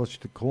reestablish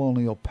the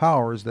colonial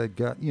powers that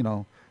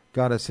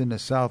got us into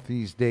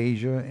Southeast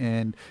Asia.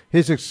 And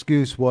his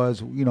excuse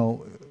was,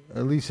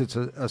 at least it's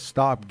a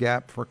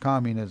stopgap for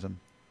communism.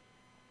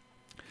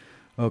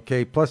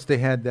 Okay, plus they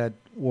had that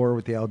war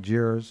with the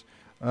Algiers.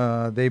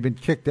 They've been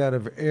kicked out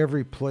of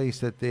every place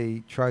that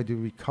they tried to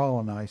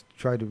recolonize,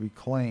 tried to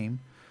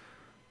reclaim.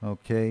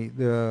 Okay,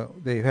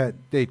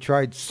 they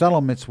tried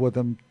settlements with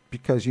them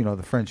because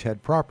the French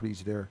had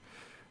properties there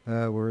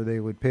where they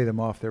would pay them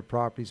off their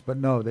properties. But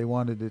no, they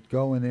wanted to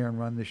go in there and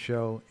run the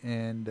show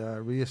and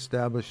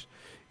reestablish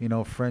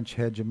French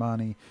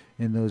hegemony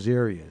in those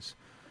areas.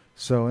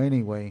 So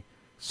anyway,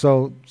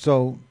 so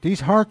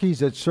these Harkis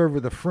that serve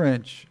with the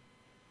French.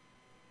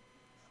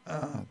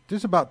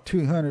 There's about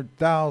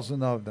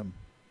 200,000 of them.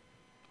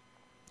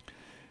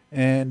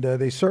 And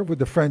they served with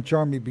the French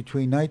army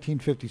between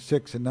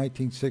 1956 and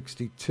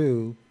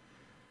 1962.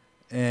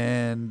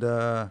 And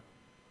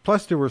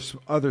plus there were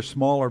other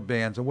smaller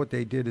bands. And what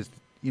they did is,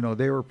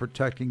 they were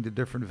protecting the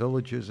different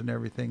villages and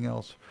everything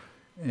else.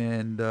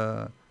 And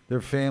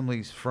their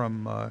families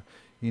from, what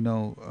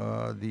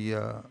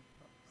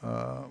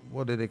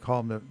do they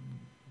call them?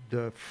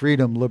 The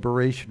Freedom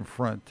Liberation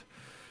Front.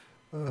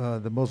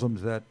 The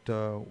Muslims that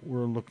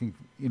were looking,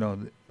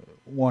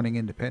 wanting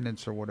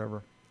independence or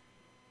whatever.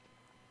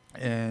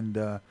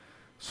 And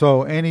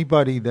so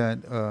anybody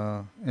that,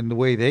 and the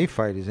way they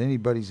fight is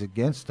anybody's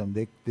against them,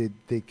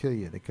 they kill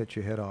you. They cut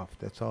your head off.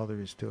 That's all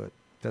there is to it.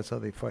 That's how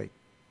they fight.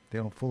 They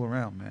don't fool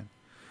around, man.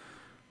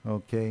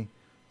 Okay.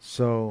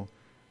 So,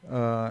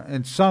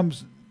 and some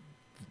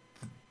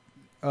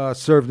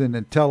served in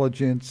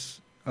intelligence.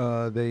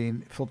 They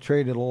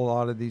infiltrated a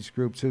lot of these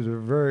groups. It was a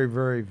very,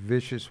 very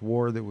vicious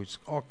war. There was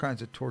all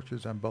kinds of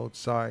tortures on both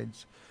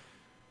sides.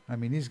 I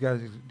mean, these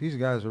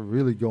guys are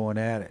really going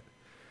at it.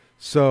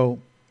 So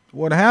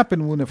what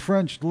happened when the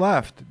French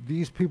left,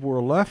 these people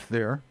were left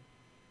there,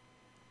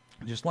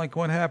 just like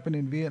what happened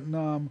in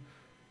Vietnam,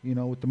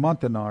 with the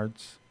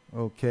Montagnards,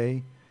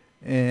 okay?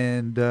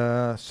 And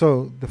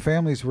so the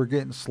families were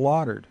getting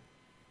slaughtered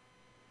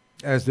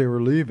as they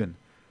were leaving.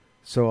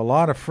 So a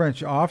lot of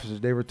French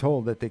officers, they were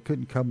told that they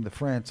couldn't come to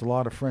France. A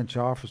lot of French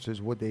officers,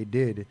 what they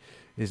did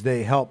is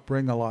they helped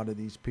bring a lot of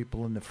these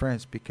people into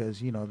France because,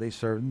 they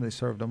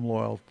served them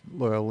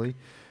loyally.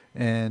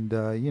 And,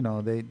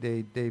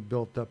 they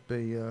built up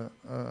a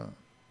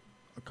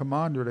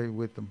commandery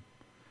with them.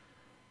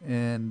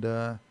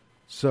 And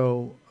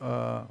so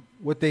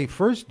what they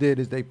first did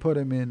is they put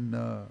them in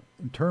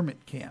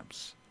internment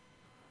camps.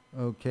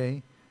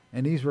 Okay,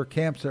 and these were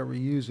camps that were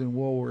used in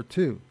World War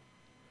II,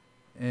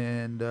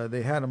 and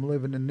they had them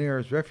living in there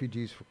as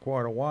refugees for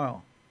quite a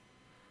while.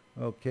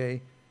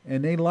 Okay,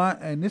 and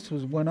and this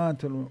went on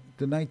to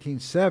the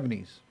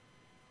 1970s,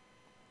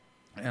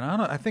 and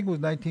I think it was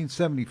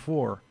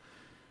 1974.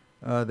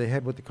 They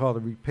had what they call the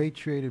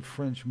repatriated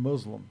French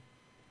Muslim,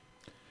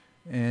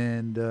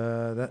 and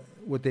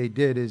what they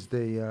did is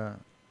they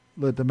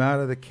let them out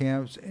of the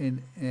camps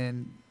and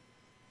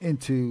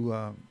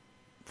into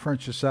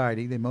French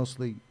society. They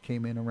mostly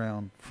came in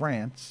around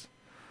France.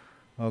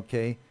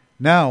 Okay,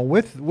 now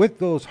with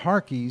those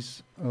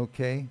Harkeys,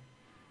 okay,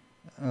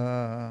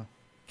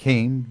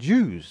 came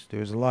Jews.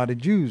 There's a lot of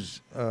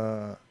Jews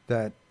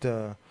that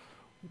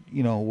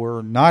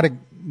were not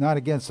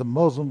against the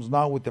Muslims,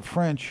 not with the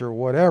French or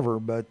whatever,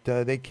 but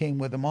they came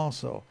with them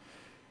also.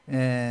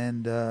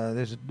 And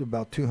there's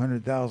about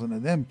 200,000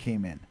 of them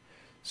came in.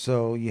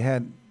 So you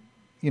had,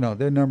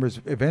 their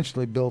numbers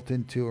eventually built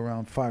into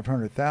around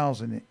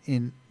 500,000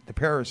 in the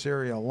Paris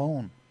area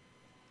alone.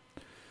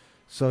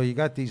 So you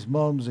got these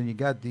Muslims and you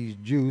got these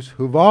Jews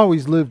who've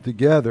always lived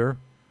together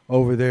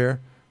over there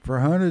for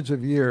hundreds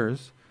of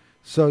years.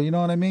 So you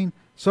know what I mean?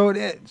 So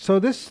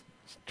this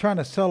trying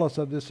to sell us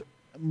of this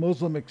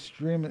Muslim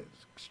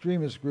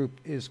extremist group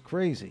is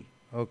crazy.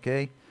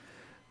 Okay,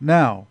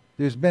 now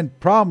there's been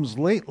problems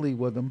lately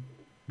with them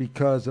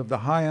because of the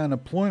high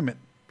unemployment.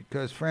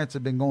 Because France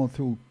had been going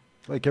through,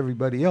 like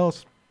everybody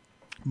else,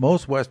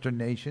 most Western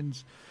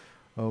nations,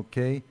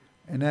 okay,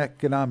 an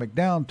economic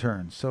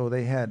downturn. So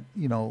they had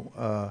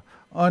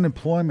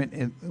unemployment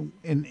in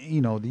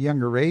the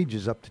younger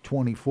ages up to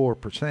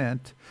 24%,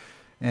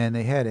 and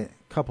they had a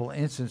couple of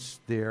instances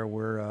there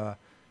where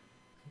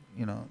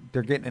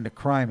they're getting into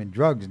crime and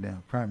drugs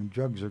now. Crime and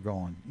drugs are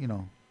going,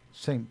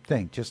 same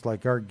thing, just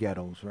like our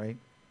ghettos, right?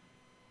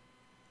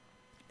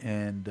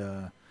 And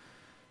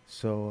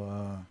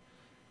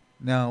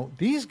now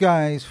these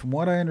guys, from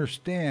what I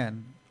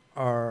understand,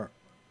 are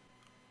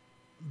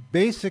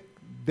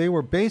they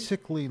were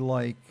basically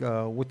like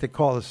what they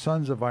call the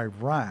Sons of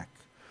Iraq.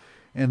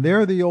 And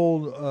they're the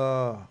old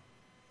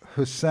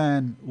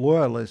Hussein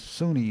loyalists,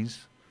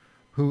 Sunnis,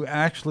 who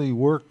actually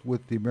worked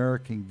with the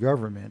American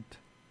government.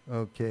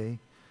 Okay.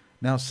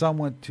 Now, some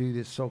went to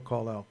this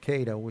so-called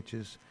Al-Qaeda, which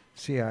is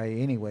CIA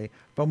anyway,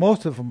 but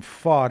most of them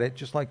fought it,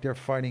 just like they're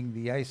fighting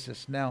the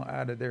ISIS now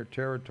out of their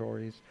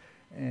territories.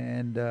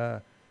 And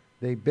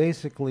they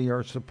basically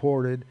are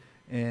supported,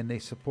 and they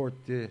support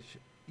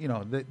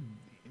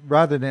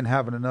rather than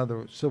having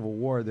another civil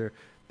war,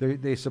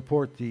 they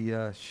support the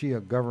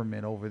Shia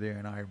government over there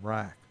in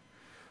Iraq.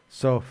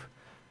 So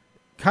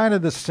kind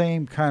of the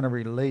same kind of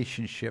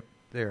relationship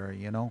there,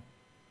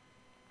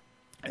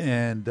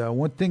 And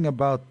one thing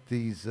about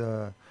these,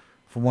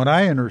 from what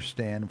I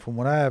understand, from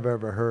what I have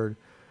ever heard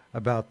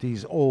about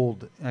these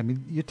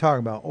you're talking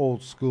about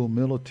old school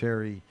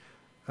military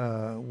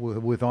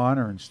with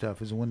honor and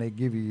stuff, is when they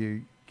give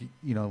you,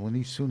 when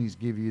these Sunnis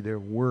give you their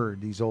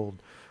word, these old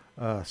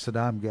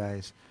Saddam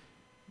guys,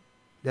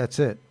 that's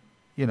it.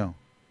 You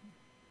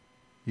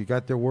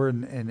got their word,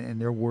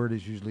 and their word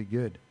is usually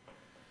good.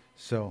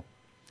 So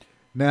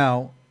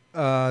now,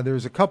 there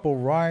was a couple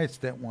riots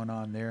that went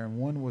on there, and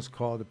one was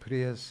called the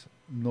Prias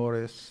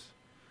Norris.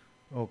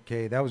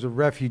 Okay, that was a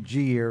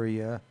refugee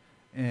area,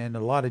 and a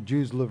lot of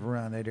Jews live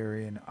around that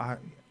area, and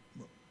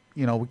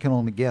we can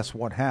only guess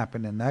what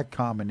happened in that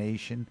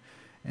combination.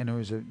 And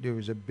there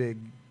was a big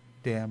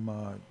damn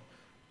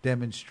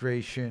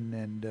demonstration,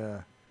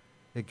 and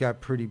it got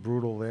pretty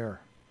brutal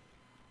there.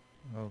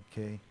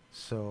 Okay,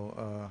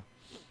 so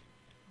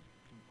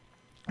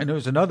and there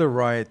was another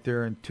riot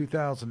there in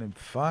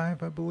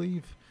 2005, I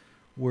believe,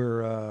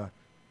 where a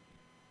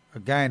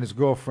guy and his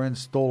girlfriend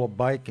stole a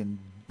bike and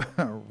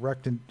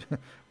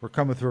were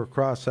coming through a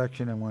cross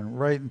section and went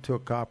right into a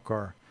cop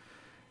car.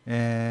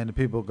 And the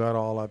people got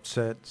all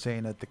upset,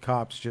 saying that the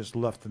cops just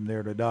left them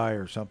there to die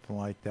or something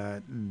like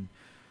that. And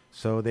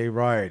so they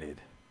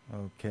rioted.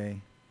 Okay.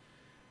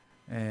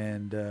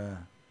 And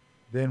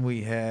then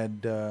we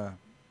had,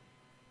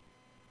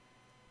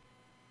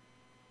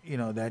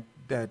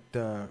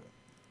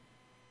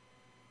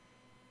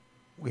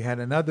 we had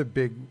another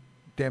big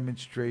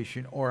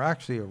demonstration, or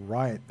actually a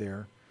riot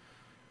there,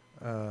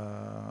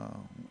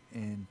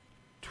 in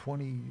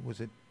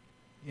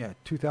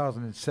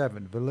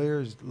 2007,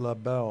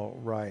 Villers-la-Belle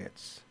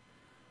riots.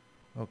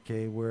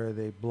 Okay, where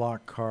they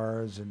blocked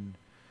cars and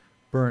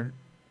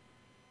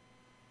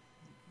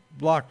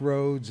blocked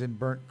roads and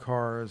burnt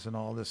cars and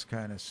all this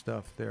kind of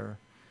stuff there.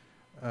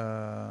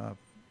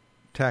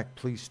 Attacked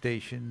police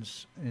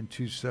stations in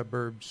 2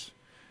 suburbs.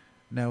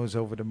 And that was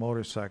over the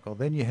motorcycle.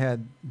 Then you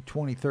had, in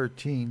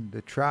 2013,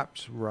 the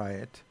Traps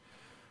riot.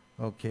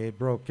 Okay, it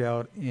broke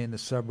out in the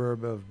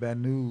suburb of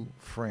Bagneux,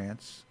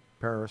 France,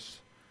 Paris.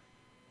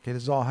 Okay,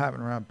 this is all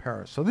happening around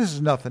Paris. So this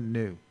is nothing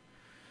new.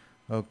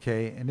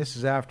 Okay, and this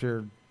is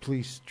after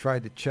police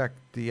tried to check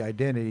the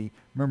identity.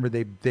 Remember,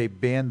 they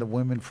banned the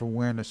women from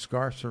wearing the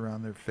scarves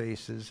around their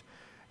faces.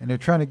 And they're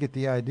trying to get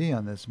the ID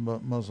on this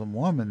Muslim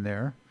woman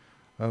there.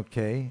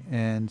 Okay,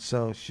 and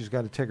so she's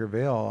got to take her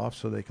veil off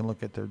so they can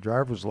look at their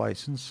driver's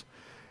license.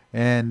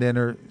 And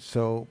then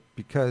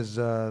because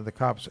the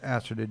cops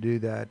asked her to do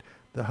that,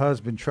 the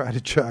husband tried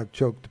to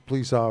choke the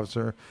police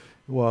officer.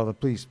 Well, the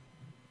police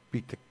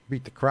beat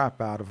the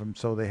crap out of him,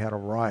 so they had a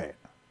riot.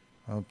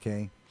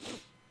 Okay.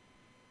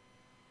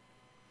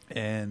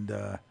 And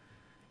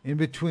in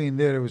between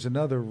there was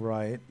another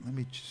riot. Let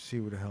me see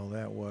what the hell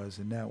that was.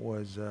 And that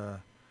was, that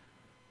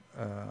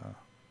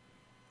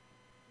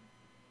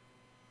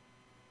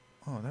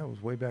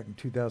was way back in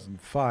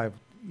 2005.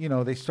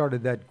 They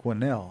started that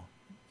Gwinnell,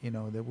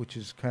 which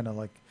is kind of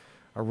like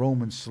a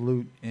Roman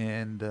salute,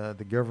 and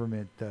the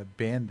government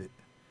banned it.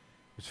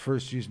 It was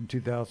first used in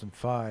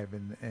 2005,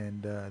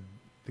 and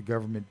the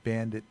government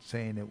banned it,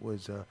 saying it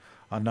was a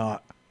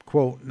not,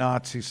 quote,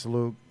 Nazi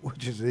salute,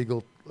 which is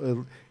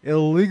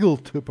illegal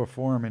to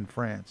perform in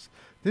France.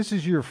 This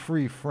is your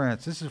free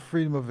France. This is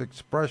freedom of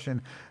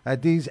expression.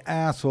 These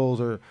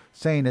assholes are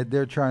saying that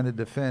they're trying to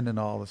defend and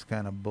all this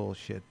kind of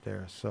bullshit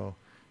there. So,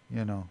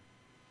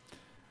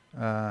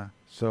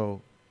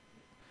 so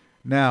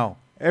now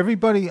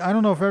everybody, I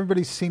don't know if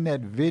everybody's seen that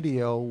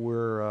video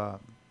where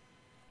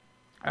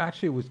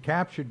actually it was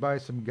captured by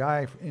some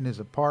guy in his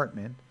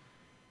apartment,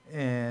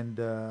 and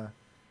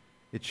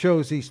it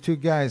shows these two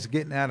guys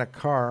getting out of a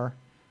car,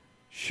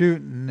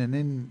 shooting, and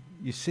then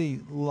you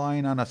see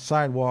lying on a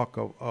sidewalk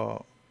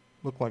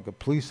looked like a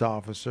police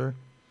officer,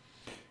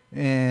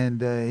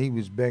 and he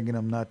was begging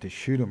him not to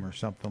shoot him or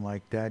something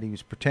like that. He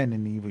was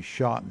pretending he was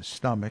shot in the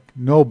stomach,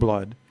 no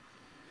blood,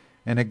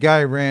 and a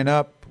guy ran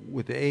up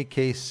with the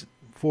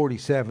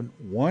AK-47,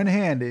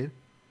 one-handed,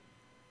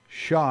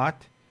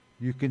 shot.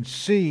 You can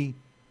see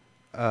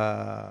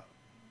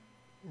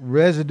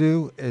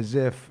residue as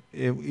if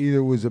it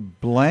either was a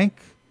blank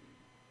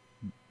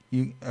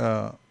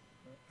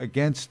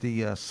against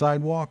the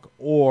sidewalk,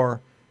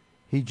 or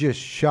he just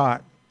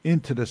shot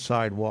into the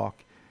sidewalk,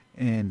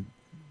 and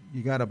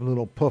you got a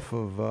little puff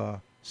of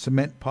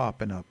cement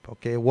popping up.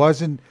 Okay, it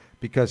wasn't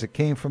because it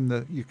came from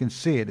the. You can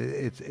see it.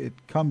 It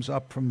comes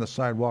up from the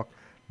sidewalk,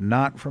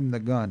 not from the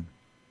gun.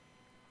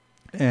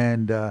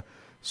 And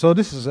so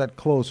this is at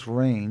close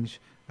range.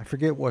 I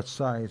forget what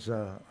size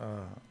a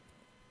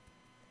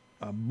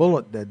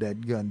bullet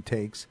that gun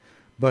takes,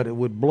 but it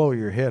would blow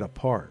your head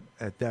apart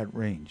at that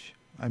range.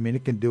 I mean,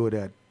 it can do it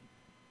at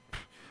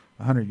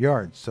 100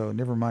 yards, so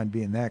never mind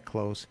being that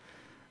close.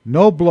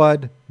 No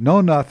blood,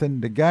 no nothing.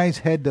 The guy's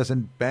head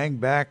doesn't bang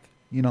back,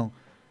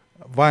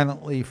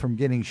 violently from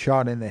getting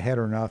shot in the head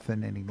or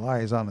nothing, and he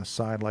lies on the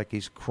side like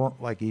he's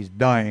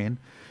dying.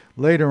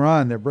 Later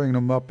on, they're bringing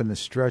him up in the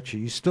stretcher.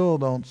 You still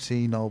don't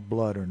see no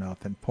blood or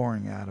nothing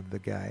pouring out of the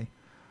guy.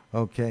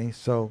 Okay,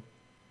 so,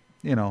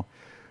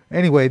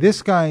 Anyway,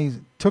 this guy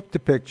took the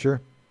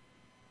picture,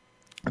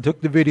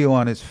 took the video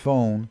on his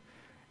phone,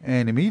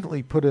 and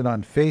immediately put it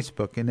on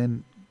Facebook. And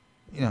then,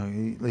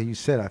 he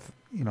said, I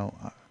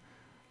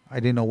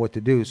didn't know what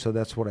to do, so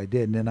that's what I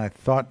did. And then I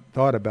thought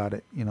about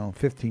it.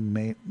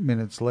 15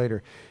 minutes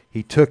later,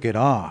 he took it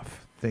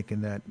off,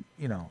 thinking that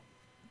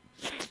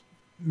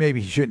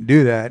maybe he shouldn't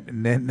do that.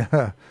 And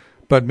then,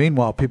 but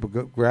meanwhile, people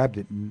grabbed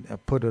it and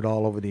put it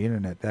all over the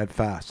internet that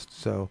fast.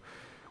 So,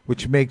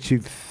 which makes you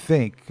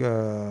think.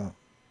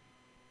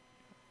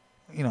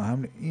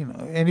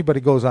 Anybody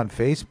goes on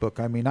Facebook.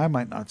 I mean, I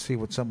might not see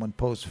what someone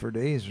posts for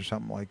days or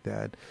something like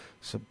that.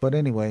 So, but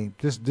anyway,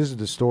 this is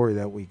the story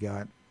that we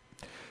got.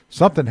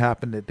 Something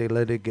happened that they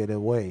let it get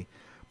away.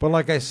 But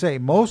like I say,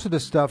 most of the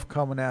stuff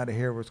coming out of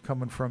here was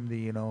coming from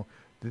the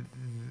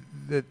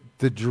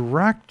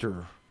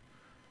director,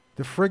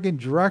 the friggin'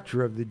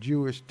 director of the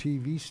Jewish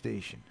TV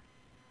station.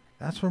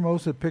 That's where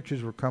most of the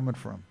pictures were coming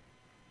from.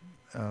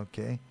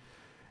 Okay,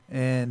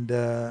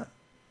 and.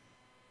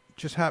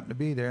 Just happened to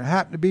be there. It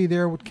happened to be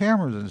there with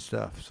cameras and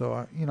stuff. So,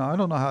 I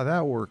don't know how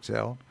that works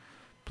out.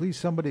 Please,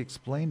 somebody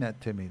explain that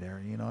to me there.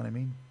 You know what I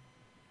mean?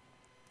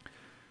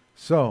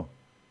 So,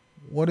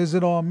 what does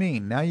it all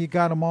mean? Now you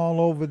got them all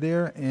over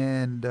there,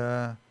 and,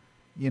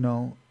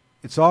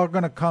 it's all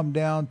going to come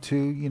down to,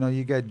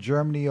 you got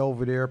Germany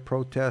over there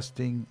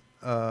protesting,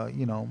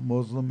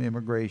 Muslim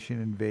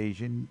immigration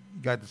invasion.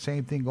 You got the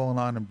same thing going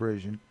on in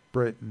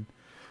Britain.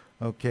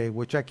 Okay,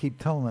 which I keep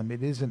telling them,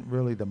 it isn't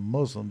really the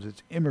Muslims,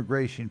 it's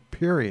immigration,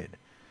 period.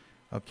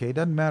 Okay, it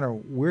doesn't matter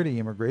where the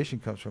immigration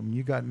comes from.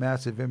 You got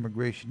massive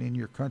immigration in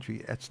your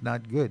country, that's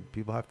not good.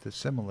 People have to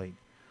assimilate.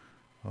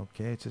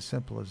 Okay, it's as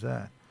simple as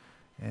that.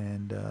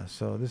 And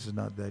so this is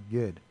not that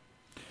good.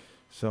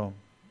 So,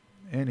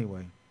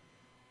 anyway.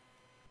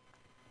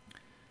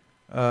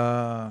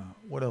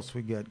 What else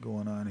we got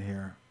going on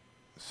here?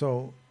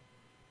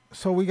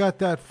 So we got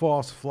that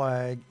false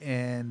flag,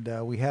 and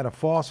we had a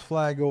false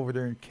flag over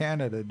there in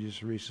Canada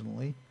just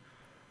recently.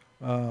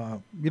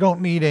 You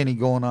don't need any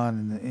going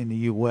on in the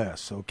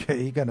U.S.,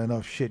 okay? You got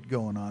enough shit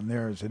going on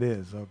there as it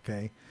is,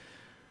 okay?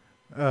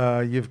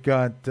 You've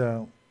got,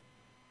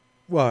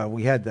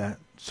 we had that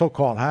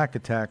so-called hack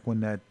attack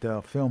when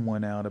that film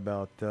went out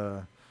about,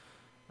 the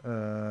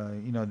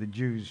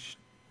Jews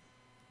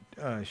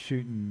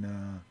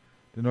shooting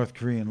the North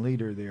Korean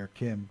leader there,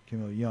 Kim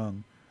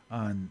Il-sung.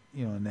 on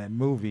in that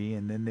movie,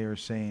 and then they were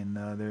saying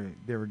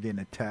they were getting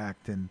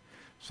attacked, and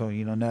so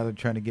now they're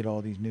trying to get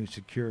all these new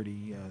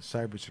security,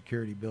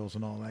 cybersecurity bills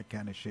and all that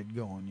kind of shit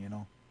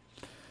going.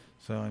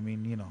 So I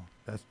mean,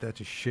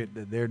 that's a shit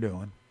that they're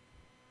doing.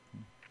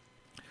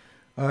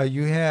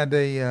 You had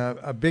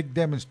a big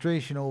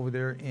demonstration over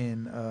there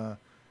in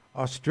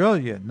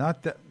Australia.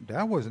 Not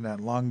that wasn't that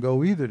long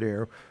ago either.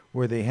 There,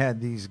 where they had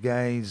these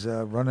guys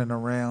running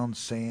around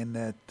saying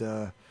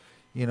that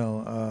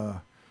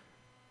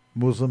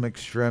Muslim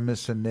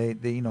extremists, and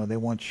they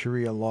want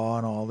Sharia law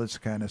and all this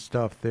kind of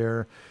stuff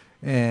there,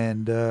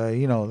 and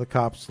the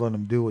cops let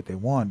them do what they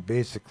want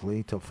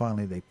basically till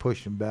finally they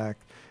push them back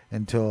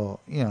until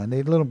and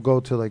they let them go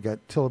till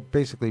it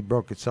basically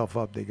broke itself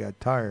up. They got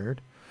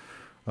tired.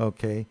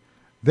 Okay,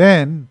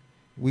 then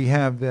we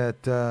have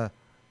that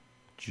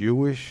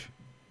Jewish.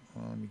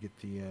 Let me get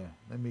the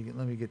let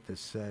me get this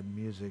sad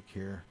music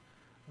here.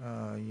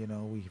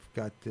 We've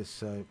got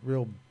this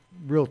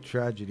real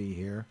tragedy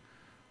here.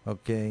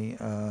 Okay,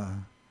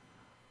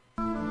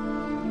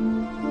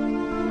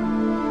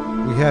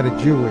 we had a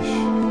Jewish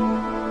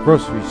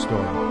grocery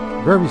store,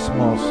 very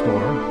small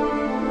store,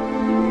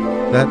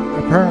 that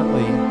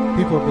apparently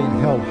people are being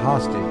held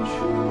hostage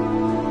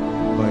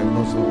by a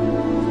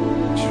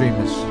Muslim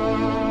extremist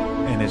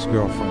and his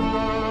girlfriend.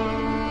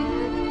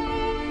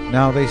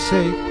 Now they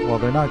say, well,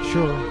 they're not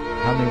sure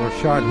how many were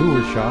shot, who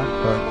were shot,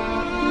 but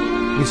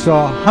we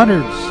saw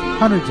hundreds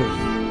of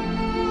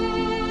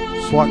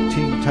SWAT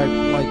team type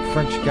like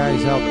French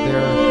guys out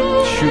there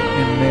shooting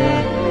in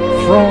there,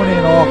 throwing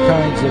in all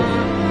kinds of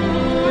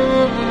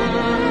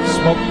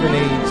smoke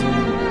grenades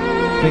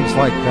and things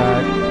like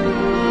that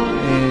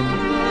in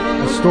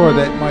a store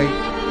that might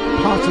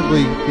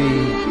possibly be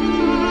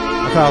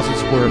 1,000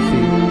 square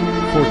feet,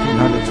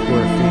 1,400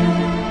 square feet.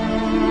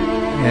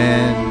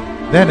 And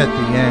then at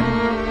the end,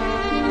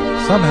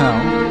 somehow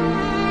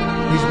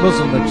these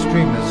Muslim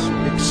extremists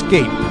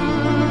escape.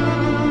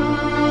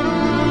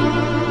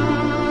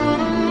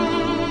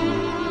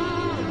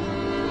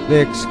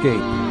 They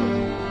escape.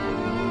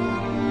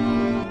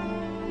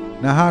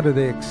 Now, how do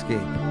they escape?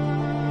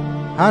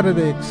 How do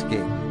they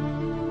escape?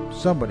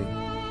 Somebody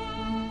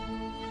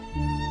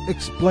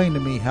explain to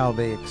me how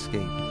they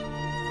escaped.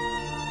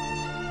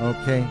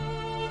 Okay,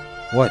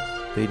 what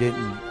they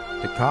didn't?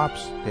 The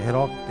cops. They had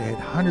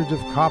hundreds of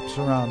cops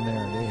around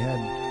there. They had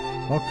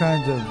all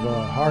kinds of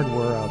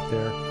hardware out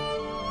there.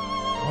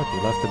 What?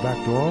 They left the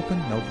back door open?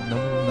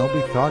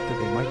 Nobody thought that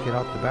they might get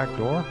out the back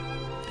door.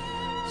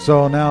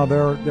 So now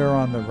they're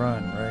on the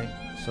run, right?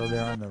 So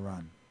they're on the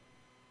run.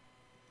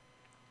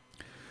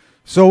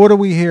 So what do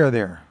we hear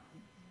there?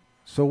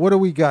 So what do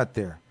we got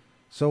there?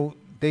 So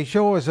they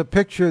show us a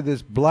picture of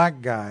this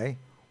black guy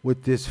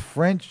with this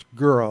French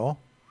girl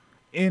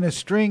in a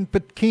string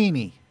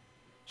bikini.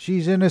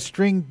 She's in a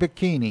string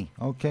bikini.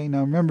 Okay,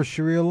 now remember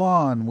Sharia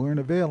law and wearing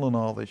a veil and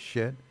all this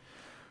shit.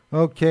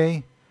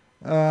 Okay,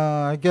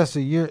 I guess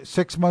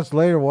 6 months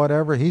later,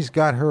 whatever, he's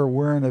got her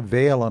wearing a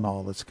veil and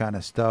all this kind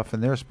of stuff,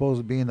 and they're supposed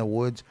to be in the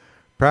woods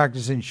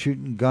practicing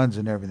shooting guns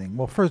and everything.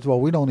 Well, first of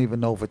all, we don't even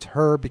know if it's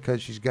her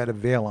because she's got a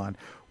veil on.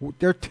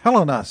 They're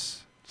telling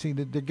us, see,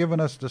 they're giving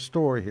us the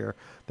story here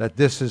that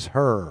this is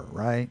her,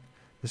 right?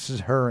 This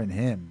is her and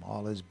him,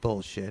 all this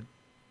bullshit.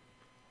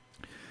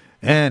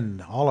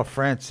 And all of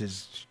France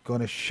is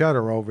going to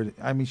shudder over it.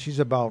 I mean, she's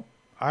about,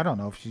 I don't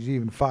know if she's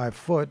even 5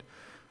 foot,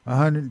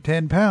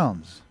 110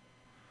 pounds.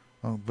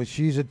 Oh, but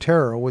she's a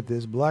terror with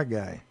this black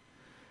guy.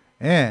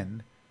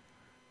 And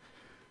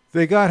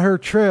they got her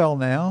trail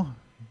now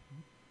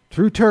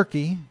through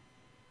Turkey.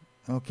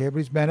 Okay,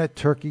 everybody's mad at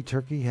Turkey.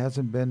 Turkey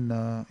hasn't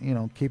been,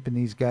 keeping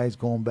these guys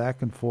going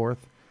back and forth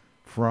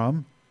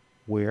from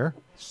where?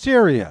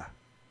 Syria.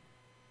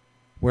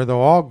 Where they're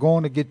all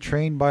going to get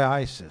trained by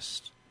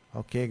ISIS.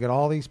 Okay, got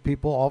all these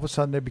people. All of a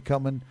sudden they're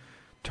becoming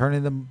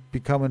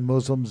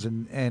Muslims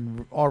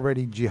and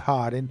already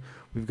jihading.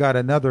 We've got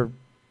another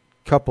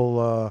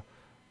couple,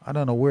 I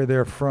don't know where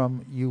they're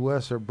from,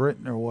 U.S. or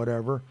Britain or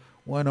whatever,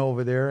 went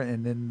over there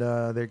and then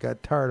they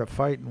got tired of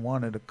fighting,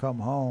 wanted to come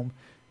home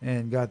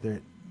and got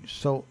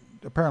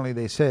apparently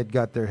they said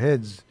got their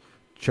heads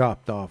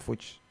chopped off,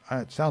 which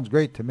it sounds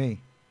great to me.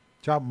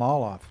 Chop them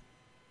all off.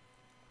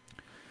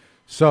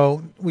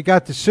 So we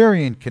got the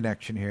Syrian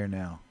connection here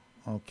now,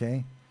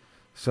 okay?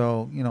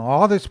 So,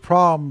 all these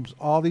problems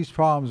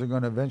are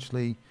going to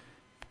eventually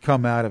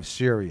come out of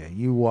Syria.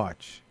 You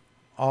watch.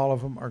 All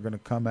of them are going to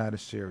come out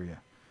of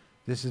Syria.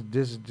 This is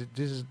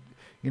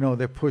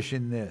they're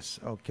pushing this,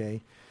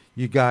 okay?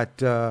 You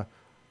got, now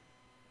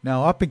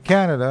up in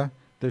Canada,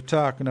 they're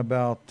talking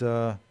about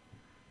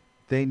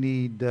they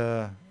need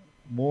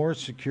more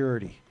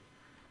security,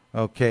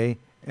 okay?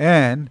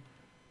 And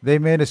they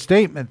made a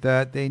statement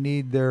that they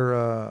need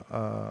their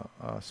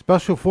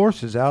special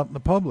forces out in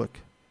the public.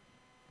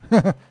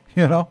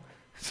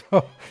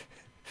 So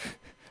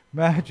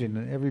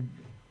imagine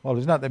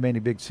there's not that many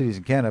big cities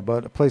in Canada,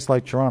 but a place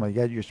like Toronto, you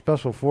got your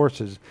special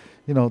forces,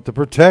 to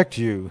protect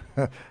you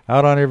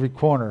out on every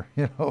corner,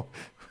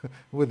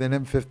 with an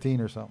M15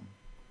 or something.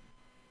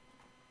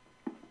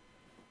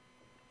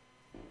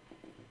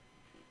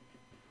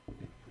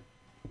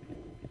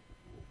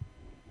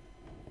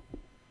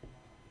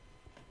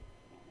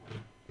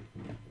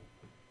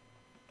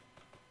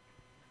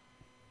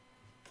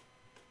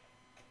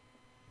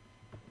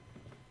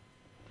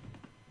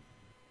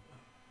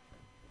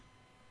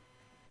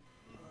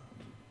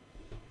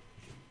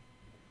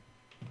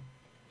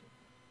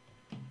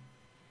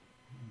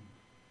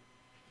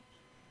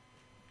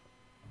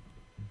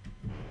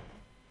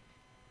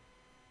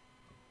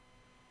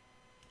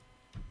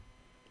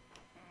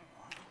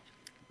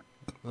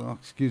 Oh,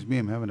 excuse me,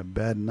 I'm having a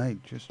bad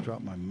night. Just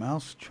dropped my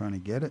mouse trying to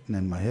get it, and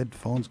then my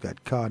headphones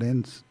got caught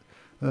in.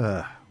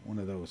 One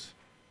of those.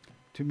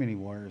 Too many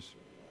wires.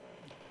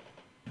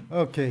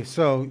 Okay,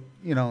 so,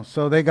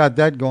 so they got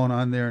that going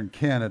on there in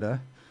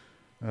Canada.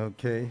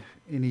 Okay.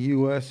 In the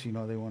U.S., they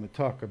want to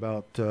talk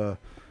about,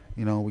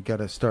 we got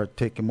to start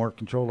taking more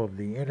control of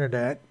the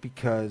internet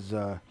because,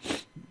 the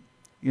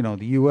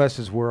U.S.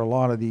 is where a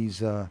lot of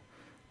these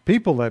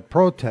people that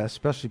protest,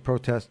 especially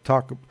protest,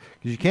 talk,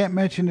 because you can't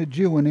mention a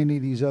Jew in any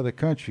of these other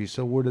countries.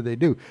 So what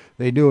do?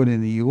 They do it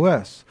in the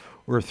U.S.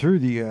 or through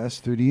the U.S.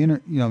 through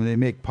the they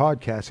make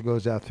podcasts. It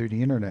goes out through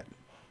the internet.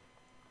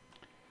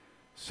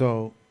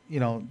 So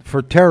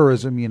for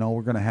terrorism,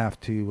 we're going to have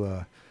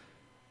to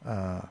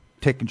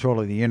take control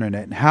of the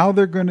internet, and how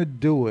they're going to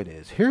do it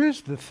is,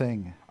 here's the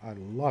thing. I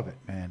love it,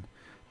 man.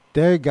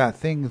 They got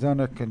things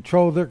under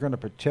control. They're going to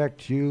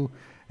protect you,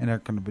 and they're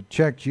going to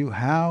protect you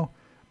how?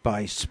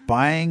 By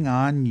spying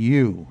on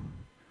you.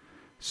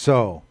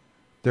 So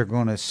they're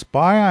going to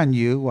spy on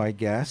you, I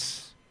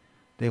guess.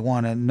 They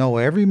want to know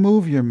every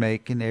move you're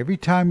making, every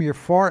time you're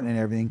farting and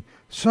everything.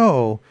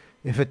 So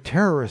if a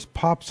terrorist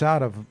pops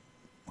out of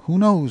who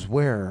knows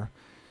where,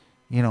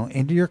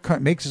 into your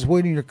makes his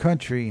way to your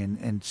country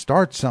and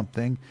starts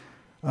something,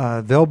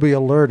 they'll be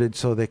alerted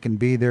so they can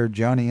be there,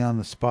 Johnny on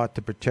the spot,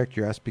 to protect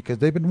your ass, because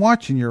they've been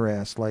watching your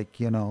ass like,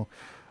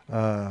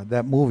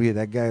 that movie,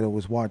 that guy that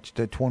was watched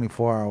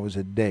 24 hours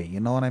a day. You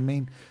know what I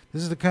mean?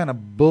 This is the kind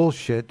of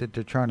bullshit that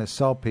they're trying to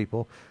sell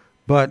people.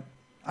 But,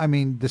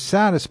 the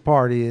saddest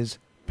part is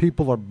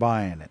people are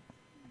buying it.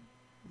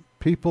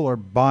 People are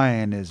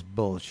buying this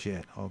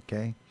bullshit,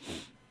 okay?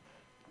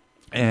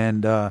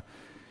 And,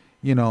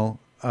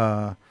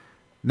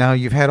 now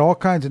you've had all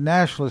kinds of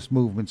nationalist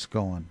movements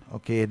going.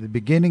 Okay, at the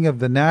beginning of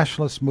the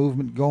nationalist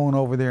movement going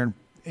over there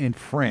in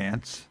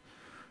France,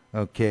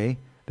 okay,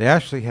 they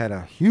actually had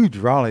a huge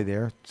rally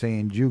there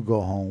saying "Jew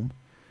go home"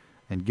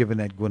 and giving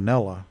that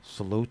Guanella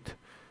salute.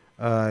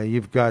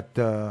 You've got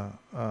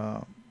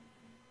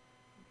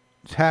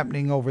it's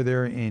happening over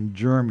there in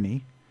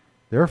Germany.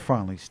 They're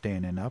finally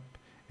standing up,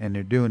 and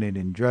they're doing it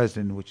in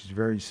Dresden, which is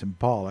very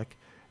symbolic.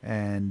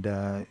 And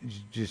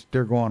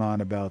they're going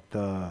on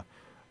about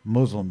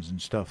Muslims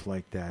and stuff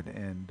like that,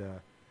 and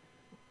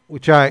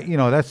which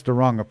that's the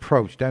wrong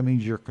approach. That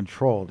means you're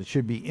controlled. It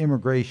should be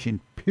immigration,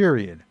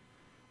 period.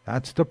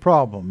 That's the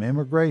problem,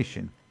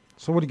 immigration.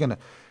 So what are you gonna?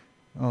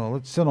 Oh,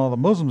 let's send all the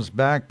Muslims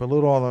back, but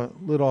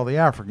let all the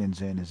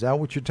Africans in. Is that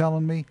what you're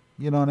telling me?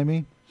 You know what I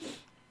mean?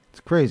 It's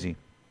crazy.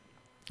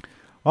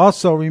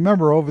 Also,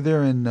 remember over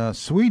there in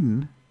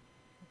Sweden,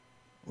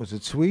 was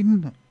it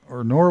Sweden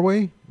or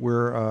Norway,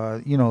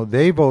 where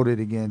they voted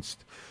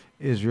against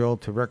Israel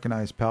to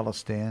recognize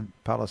Palestine,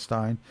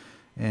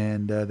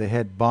 and they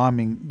had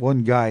bombing.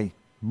 One guy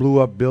blew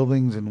up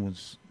buildings and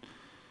was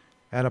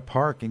at a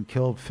park and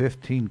killed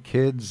 15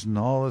 kids and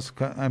all this.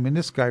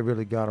 This guy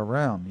really got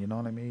around. You know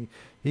what I mean?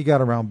 He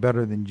got around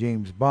better than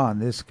James Bond.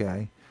 This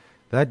guy,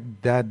 that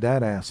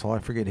asshole, I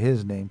forget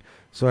his name.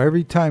 So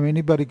every time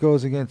anybody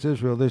goes against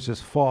Israel, there's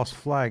this false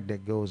flag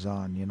that goes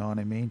on. You know what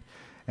I mean?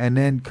 And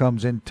then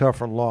comes in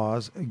tougher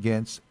laws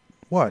against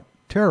what?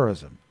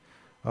 Terrorism.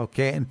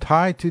 Okay, and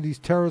tied to these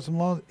terrorism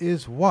laws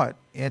is what?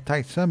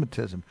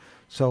 Anti-Semitism.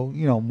 So,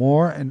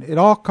 more, and it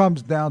all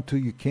comes down to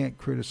you can't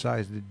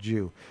criticize the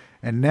Jew.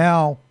 And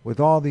now, with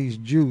all these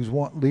Jews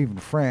leaving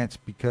France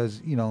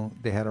because,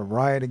 they had a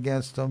riot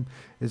against them,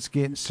 it's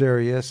getting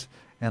serious.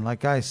 And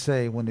like I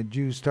say, when the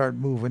Jews start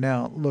moving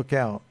out, look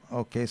out.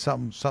 Okay,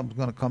 something's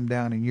going to come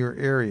down in your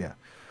area.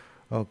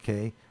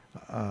 Okay,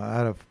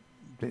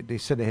 they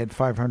said they had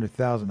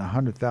 500,000,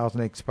 100,000.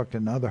 They expect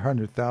another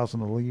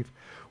 100,000 to leave,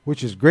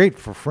 which is great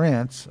for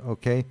France.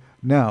 Okay,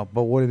 now,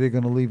 but what are they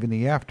going to leave in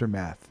the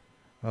aftermath?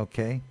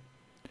 Okay,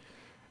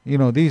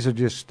 these are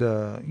just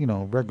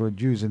regular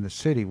Jews in the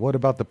city. What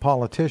about the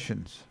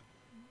politicians?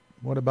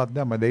 What about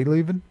them? Are they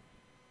leaving?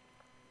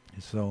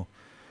 So,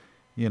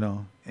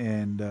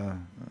 and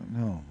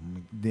no,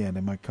 yeah, they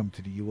might come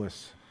to the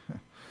U.S.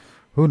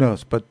 Who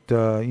knows? But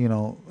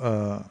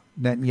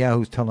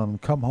Netanyahu's telling them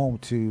come home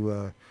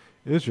to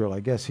Israel. I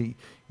guess he,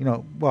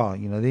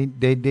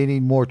 they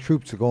need more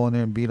troops to go in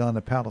there and beat on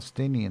the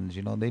Palestinians.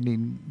 They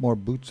need more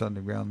boots on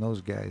the ground.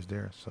 Those guys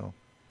there. So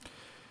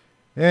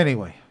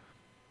anyway,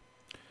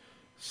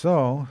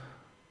 so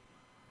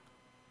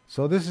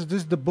this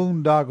is the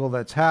boondoggle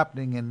that's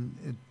happening,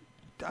 and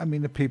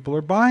the people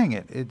are buying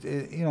it.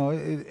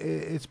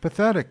 It's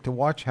pathetic to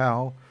watch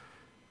how,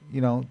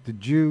 the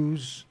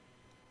Jews,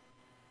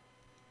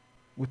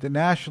 with the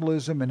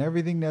nationalism and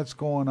everything that's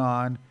going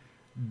on,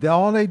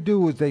 all they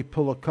do is they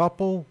pull a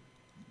couple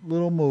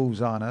little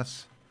moves on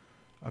us,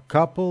 a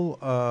couple,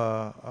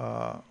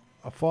 a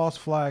false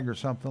flag or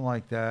something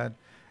like that,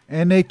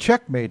 and they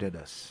checkmated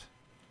us.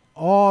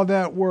 All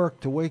that work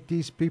to wake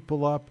these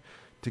people up,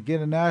 to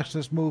get a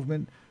nationalist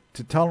movement,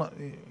 to tell,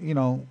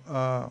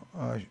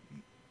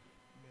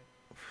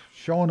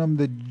 showing them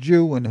the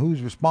Jew and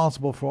who's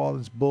responsible for all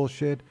this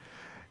bullshit.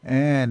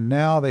 And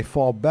now they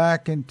fall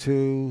back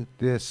into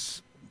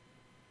this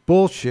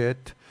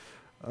bullshit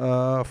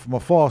from a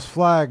false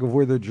flag of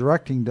where they're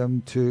directing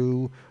them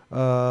to,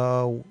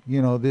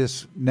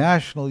 this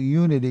national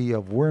unity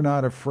of we're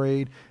not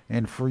afraid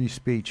and free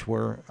speech.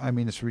 Where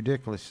it's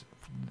ridiculous.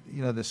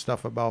 This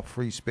stuff about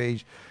free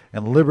speech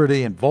and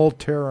liberty and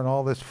Voltaire and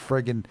all this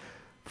friggin'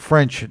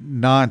 French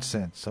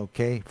nonsense.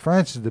 Okay,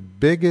 France is the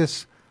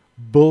biggest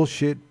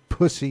bullshit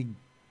pussy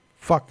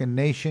fucking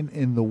nation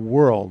in the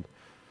world.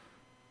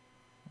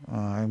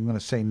 I'm going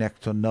to say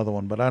next to another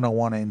one, but I don't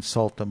want to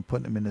insult them,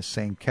 putting them in the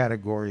same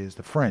category as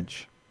the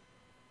French.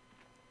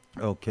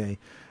 Okay,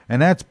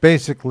 and that's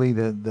basically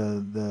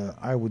the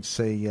I would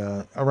say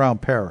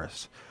around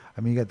Paris.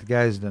 You got the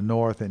guys in the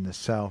north and the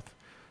south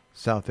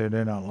there.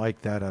 They're not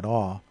like that at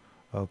all.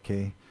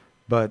 Okay,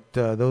 but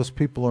those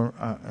people are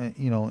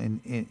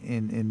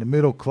in the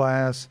middle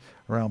class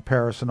around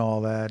Paris and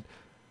all that.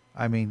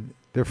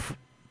 They're.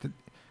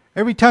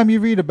 Every time you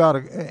read about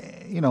Ho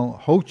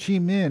Chi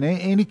Minh,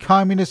 any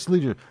communist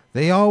leader,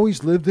 they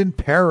always lived in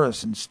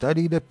Paris and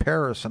studied at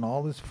Paris and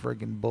all this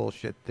friggin'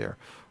 bullshit there.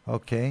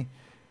 Okay?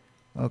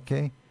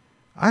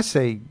 I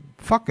say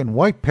fucking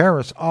wipe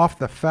Paris off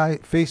the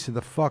face of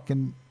the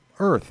fucking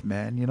earth,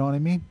 man. You know what I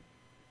mean?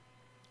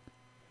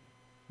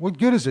 What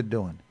good is it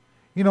doing?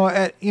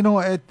 At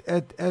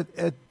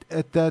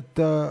that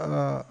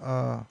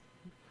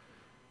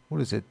what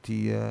is it?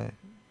 The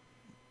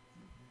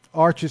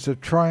Arches of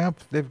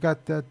Triumph, they've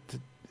got that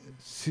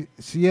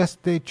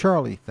Sieste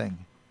Charlie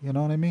thing. You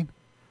know what I mean?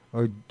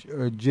 Or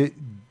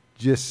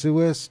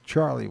Jesus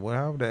Charlie,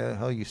 whatever the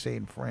hell you say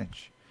in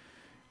French.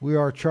 We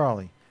are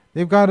Charlie.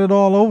 They've got it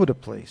all over the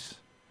place.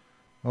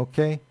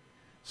 Okay?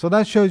 So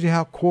that shows you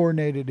how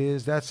coordinated it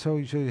is. That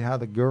shows you how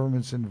the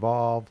government's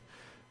involved.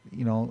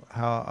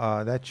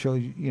 How that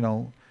shows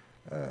you,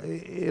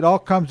 it all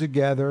comes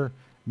together.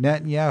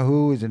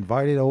 Netanyahu is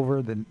invited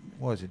over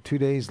 2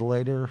 days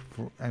later?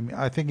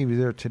 I think he was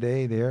there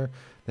today. They're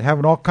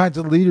having all kinds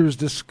of leaders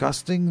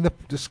discussing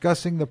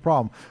the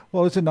problem.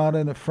 Well, is it not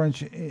a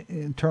French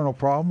internal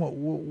problem?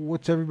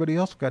 What's everybody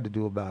else got to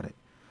do about it?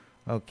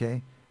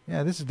 Okay,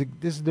 yeah, this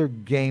is their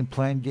game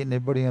plan, getting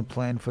everybody in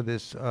plan for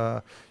this.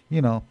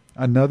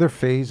 Another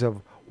phase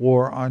of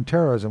war on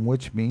terrorism,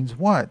 which means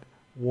what?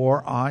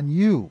 War on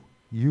you.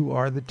 You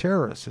are the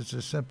terrorist. It's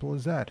as simple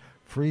as that.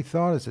 Free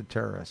thought is a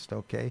terrorist.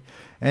 Okay,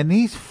 and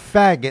these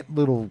faggot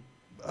little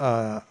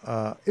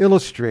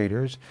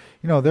illustrators,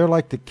 they're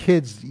like the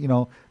kids,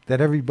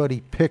 that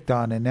everybody picked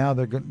on, and now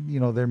they're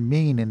they're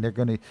mean, and they're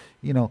going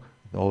to,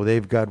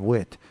 they've got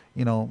wit,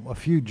 a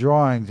few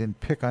drawings and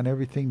pick on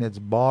everything that's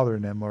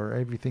bothering them or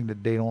everything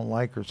that they don't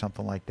like or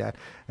something like that.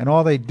 And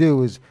all they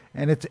do is,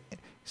 they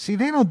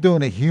don't do it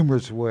in a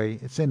humorous way.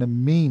 It's in a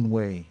mean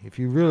way. If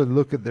you really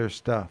look at their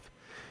stuff,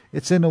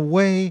 it's in a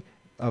way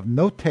of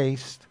no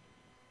taste.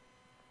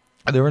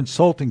 They're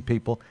insulting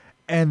people.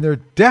 And they're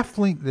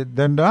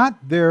not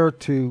there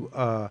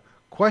to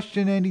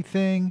question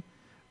anything.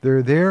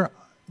 They're there,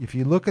 if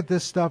you look at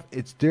this stuff,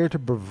 it's there to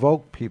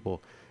provoke people.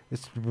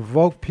 It's to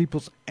provoke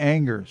people's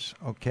angers,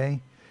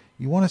 okay?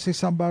 You want to say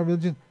something about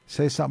religion?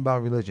 Say something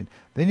about religion.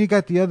 Then you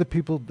got the other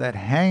people that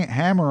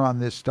hammer on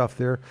this stuff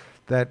there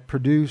that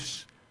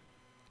produce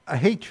a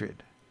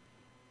hatred,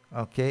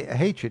 okay? A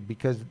hatred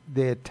because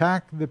they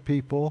attack the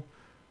people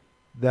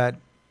that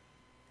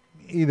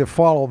either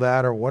follow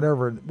that or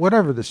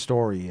whatever the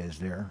story is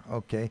there,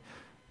 okay?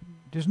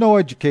 There's no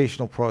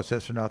educational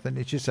process or nothing.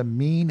 It's just a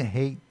mean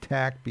hate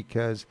tack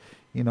because,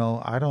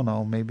 I don't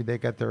know, maybe they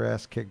got their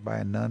ass kicked by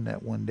a nun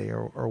that one day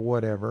or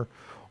whatever.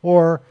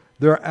 Or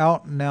they're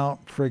out and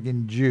out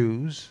friggin'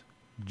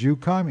 Jew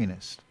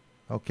communists,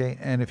 okay?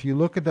 And if you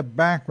look at the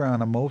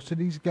background of most of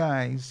these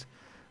guys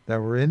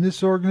that were in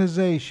this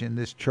organization,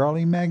 this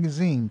Charlie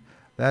magazine,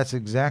 that's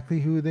exactly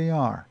who they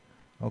are,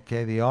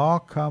 okay? They all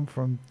come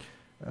from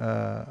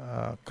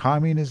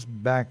communist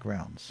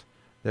backgrounds.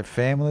 Their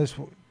families,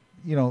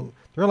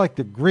 they're like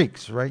the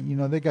Greeks, right?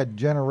 They got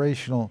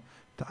generational,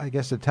 I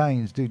guess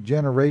Italians do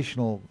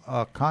generational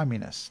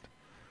communist.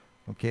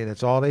 Okay,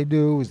 that's all they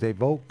do is they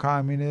vote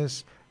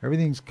communist.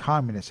 Everything's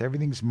communist.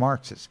 Everything's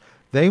Marxist.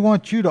 They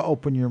want you to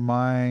open your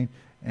mind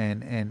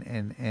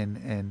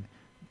and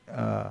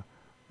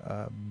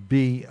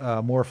be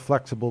more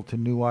flexible to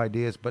new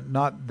ideas, but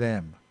not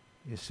them.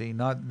 You see,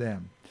 not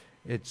them.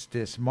 It's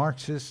this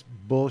Marxist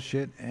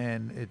bullshit,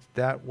 and it's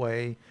that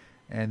way,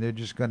 and they're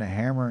just going to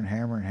hammer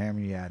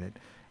you at it.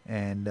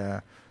 And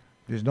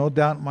there's no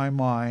doubt in my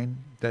mind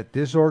that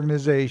this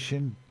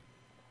organization,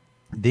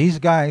 these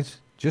guys,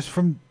 just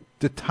from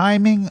the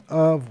timing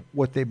of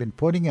what they've been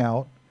putting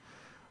out,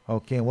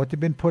 okay, and what they've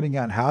been putting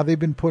out, how they've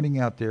been putting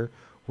out there,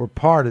 were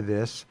part of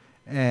this.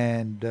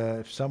 And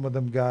some of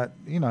them got,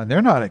 and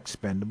they're not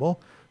expendable,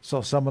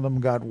 so some of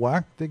them got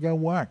whacked, they got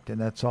whacked,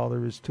 and that's all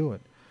there is to it.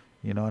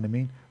 You know what I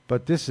mean?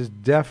 But this is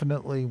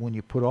definitely, when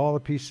you put all the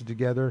pieces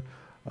together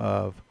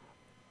of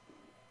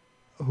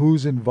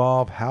who's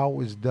involved, how it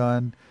was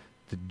done,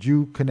 the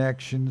Jew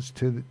connections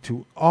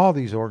to all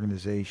these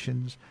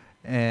organizations,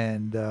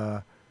 and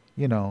the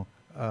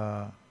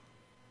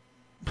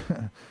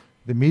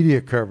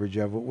media coverage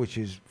of it, which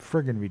is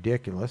friggin'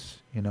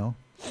 ridiculous,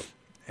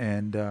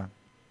 And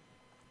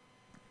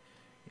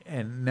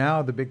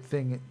now the big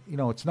thing,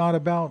 it's not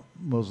about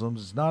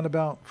Muslims, it's not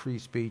about free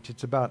speech,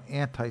 it's about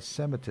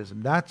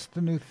anti-Semitism. That's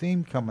the new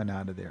theme coming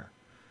out of there.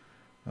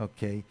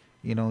 Okay,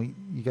 you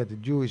got the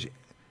Jewish,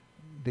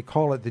 they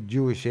call it the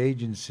Jewish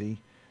Agency,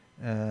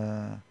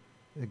 a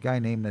guy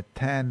named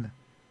Natan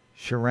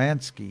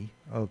Sharansky.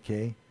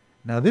 Okay,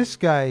 now this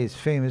guy is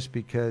famous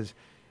because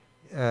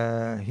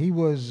he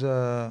was,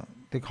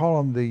 they call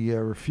him the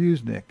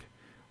Refusnik,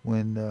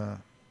 when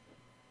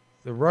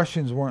the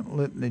Russians weren't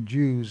letting the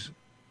Jews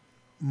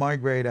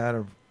migrate out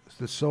of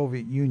the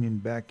Soviet Union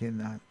back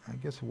in, I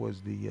guess it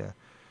was the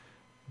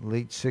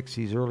late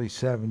 60s, early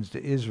 70s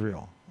to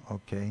Israel,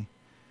 okay,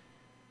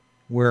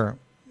 where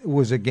it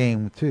was a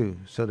game too.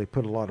 So they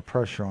put a lot of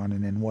pressure on,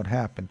 and then what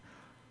happened?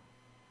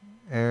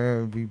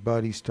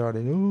 Everybody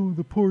started, oh,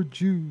 the poor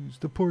Jews,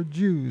 the poor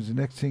Jews. The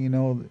next thing you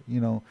know,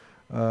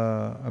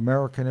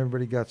 America and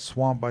everybody got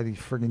swamped by these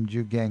friggin'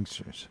 Jew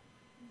gangsters,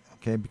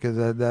 okay,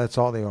 because that's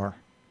all they are,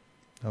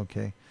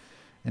 okay.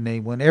 And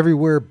they went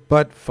everywhere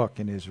but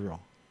fucking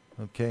Israel,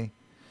 okay?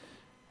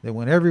 They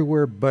went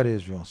everywhere but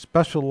Israel.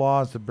 Special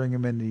laws to bring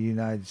them into the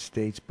United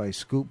States by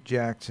Scoop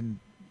Jackson.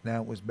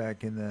 That was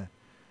back in the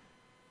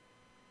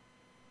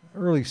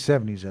early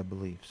 70s, I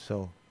believe.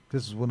 So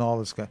this is when all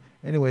this guy...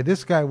 Anyway,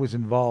 this guy was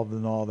involved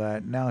in all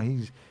that. Now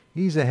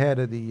he's ahead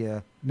of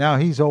the... now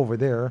he's over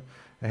there,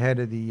 ahead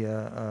of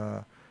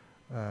the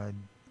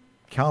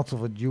Council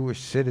for Jewish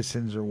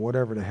Citizens or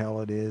whatever the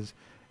hell it is.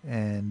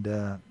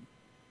 And...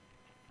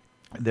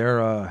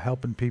 they're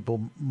helping people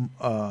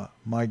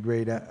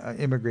immigrate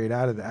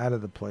out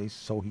of the place,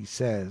 so he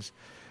says,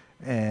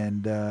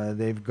 and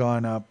they've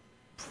gone up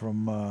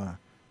from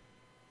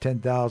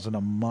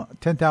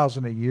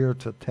 10,000 a year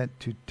to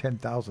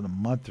 10,000 a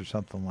month or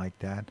something like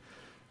that.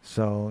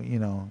 So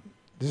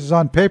this is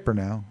on paper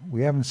now.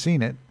 We haven't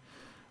seen it.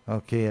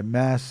 Okay, a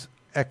mass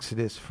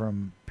exodus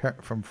from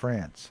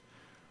France,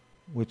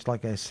 which,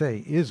 like I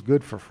say, is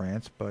good for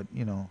France, but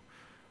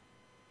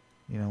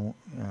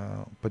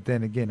but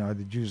then again, are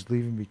the Jews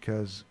leaving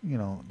because,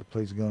 the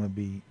place is going to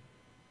be,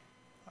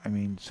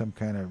 some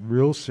kind of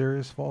real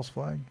serious false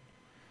flag?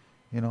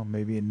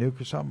 Maybe a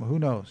nuke or something? Who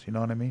knows? You know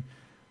what I mean?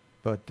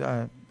 But,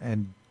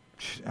 and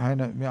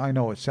I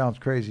know it sounds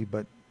crazy,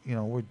 but,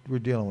 we're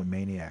dealing with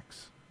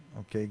maniacs.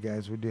 Okay,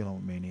 guys, we're dealing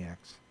with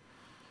maniacs.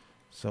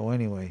 So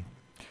anyway,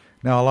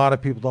 now a lot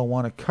of people don't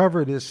want to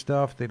cover this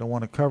stuff. They don't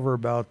want to cover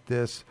about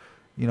this,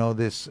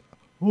 this...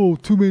 Oh,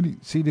 too many.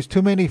 See, there's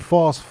too many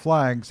false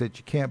flags that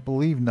you can't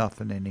believe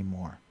nothing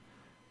anymore.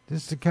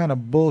 This is the kind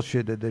of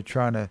bullshit that they're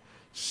trying to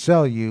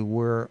sell you,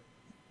 where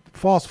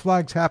false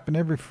flags happen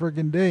every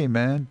friggin' day,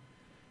 man.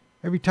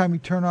 Every time you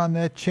turn on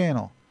that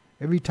channel.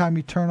 Every time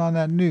you turn on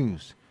that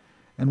news.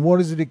 And what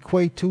does it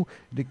equate to?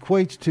 It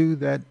equates to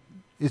that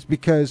it's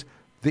because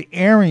the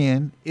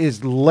Aryan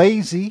is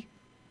lazy.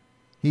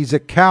 He's a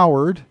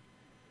coward.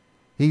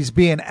 He's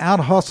being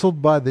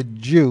out-hustled by the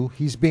Jew.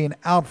 He's being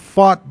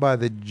out-fought by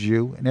the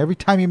Jew. And every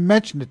time you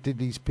mention it to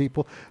these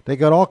people, they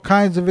got all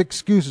kinds of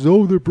excuses.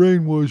 Oh, they're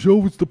brainwashed.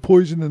 Oh, it's the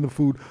poison in the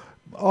food.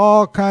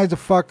 All kinds of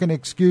fucking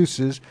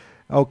excuses.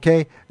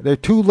 Okay? They're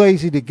too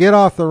lazy to get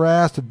off their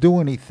ass to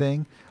do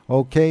anything.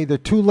 Okay? They're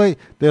too late.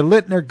 They're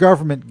letting their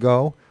government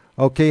go.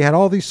 Okay? You had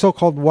all these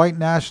so-called white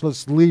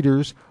nationalist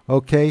leaders,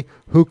 okay,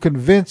 who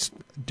convinced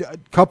a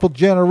couple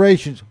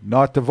generations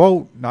not to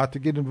vote, not to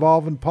get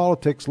involved in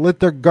politics,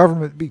 let their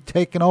government be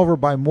taken over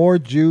by more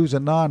Jews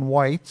and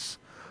non-whites,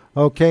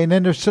 okay, and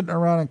then they're sitting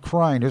around and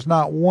crying. There's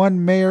not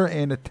one mayor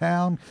in a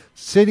town,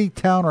 city,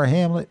 town, or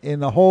hamlet in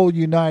the whole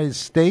United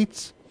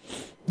States.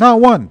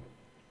 Not one.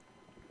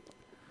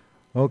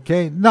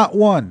 Okay, not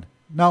one.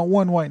 Not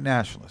one white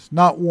nationalist.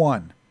 Not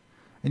one.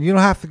 And you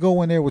don't have to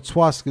go in there with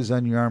swastikas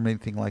on your arm or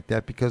anything like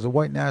that, because a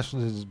white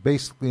nationalist is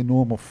basically a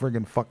normal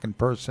friggin' fucking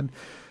person.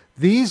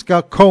 These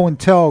got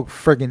COINTEL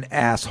friggin'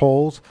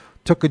 assholes.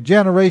 Took a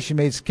generation,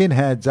 made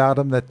skinheads out of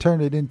them that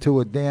turned it into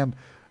a damn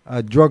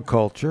drug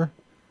culture.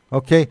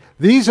 Okay?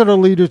 These are the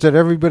leaders that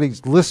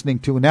everybody's listening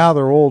to. Now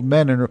they're old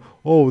men and,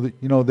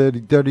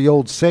 they're the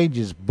old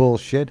sages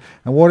bullshit.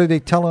 And what are they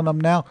telling them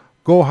now?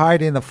 Go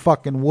hide in the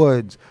fucking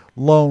woods.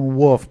 Lone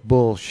wolf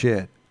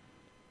bullshit.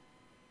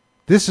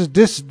 They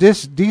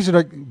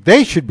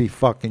should be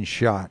fucking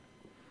shot.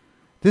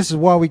 This is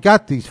why we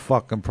got these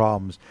fucking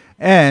problems.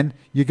 And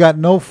you got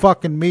no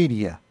fucking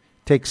media.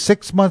 Takes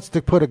 6 months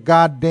to put a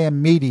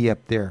goddamn media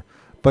up there.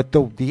 But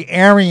the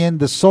Aryan,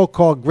 the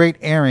so-called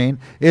great Aryan,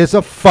 is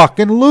a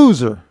fucking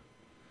loser.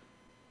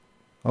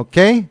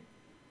 Okay?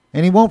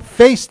 And he won't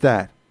face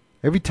that.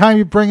 Every time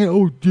you bring it,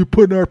 oh, you're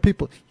putting our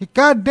people. You're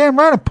goddamn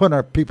right I'm putting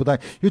our people down.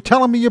 You're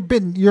telling me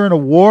you're in a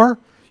war?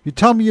 You're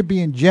telling me you're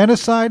being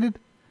genocided?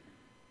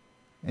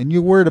 And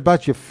you're worried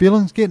about your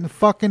feelings getting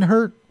fucking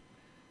hurt?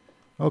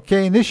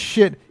 Okay, and this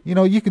shit,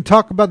 you can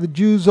talk about the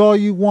Jews all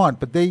you want,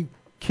 but they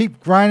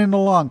keep grinding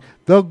along.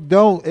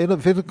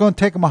 If it's going to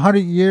take them 100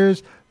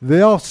 years,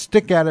 they'll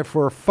stick at it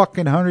for a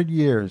fucking 100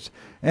 years.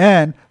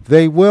 And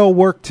they will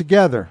work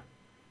together.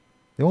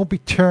 They won't be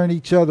tearing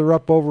each other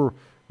up over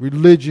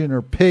religion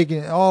or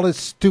pagan, all this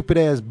stupid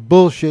ass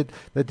bullshit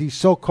that these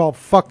so-called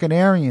fucking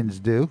Aryans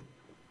do.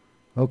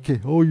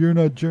 Okay, oh, you're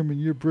not German,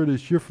 you're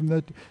British, you're from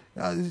that.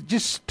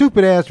 Just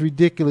stupid ass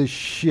ridiculous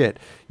shit.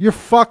 You're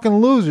fucking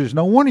losers.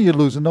 No wonder you're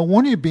losing. No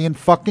wonder you're being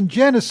fucking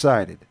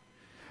genocided.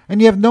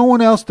 And you have no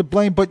one else to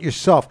blame but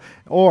yourself.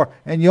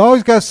 And you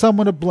always got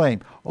someone to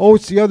blame. Oh,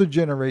 it's the other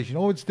generation.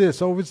 Oh, it's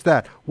this. Oh, it's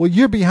that. Well,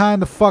 you're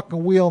behind the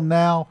fucking wheel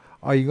now.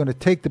 Are you going to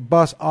take the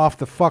bus off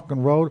the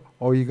fucking road,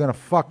 or are you going to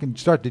fucking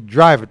start to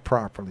drive it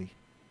properly?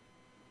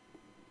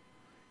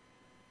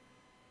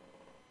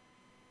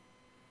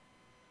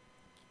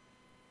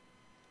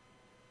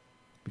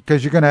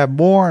 Because you're going to have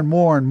more and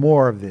more and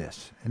more of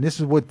this. And this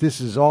is what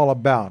this is all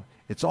about.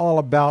 It's all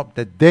about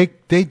that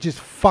they just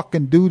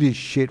fucking do this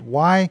shit.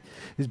 Why?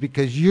 Is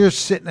because you're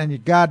sitting on your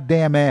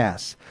goddamn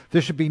ass.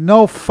 There should be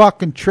no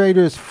fucking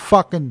traitors,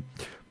 fucking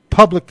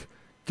public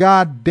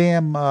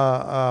goddamn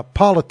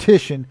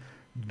politician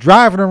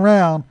driving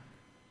around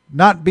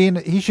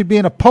he should be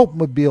in a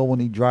Pope-mobile when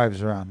he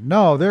drives around.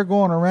 No, they're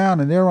going around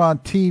and they're on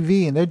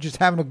TV and they're just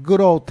having a good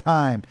old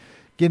time,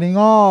 getting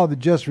all the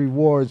just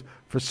rewards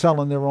for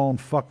selling their own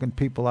fucking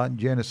people out and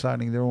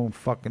genociding their own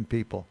fucking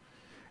people.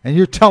 And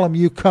you're telling me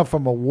you come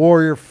from a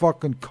warrior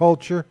fucking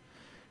culture?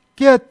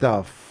 Get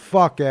the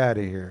fuck out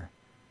of here.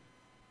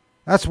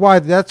 That's why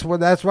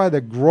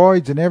the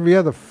Groids and every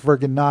other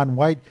friggin'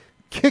 non-white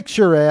kicks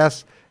your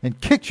ass and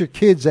kicks your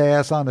kid's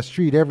ass on the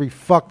street every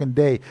fucking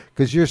day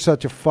because you're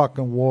such a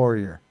fucking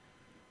warrior.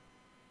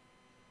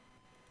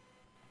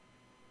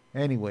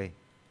 Anyway,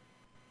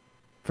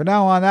 for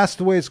now on, that's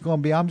the way it's going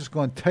to be. I'm just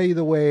going to tell you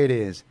the way it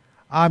is.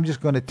 I'm just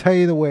going to tell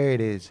you the way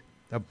it is.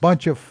 A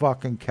bunch of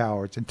fucking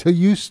cowards until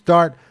you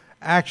start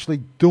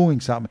actually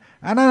doing something.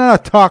 And I'm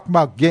not talking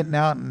about getting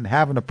out and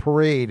having a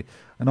parade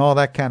and all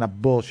that kind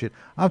of bullshit.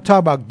 I'm talking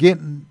about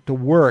getting to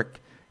work,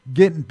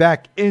 getting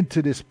back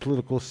into this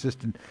political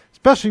system,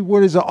 especially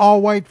where there's an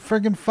all-white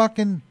friggin'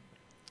 fucking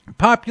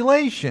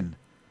population.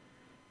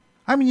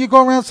 I mean, you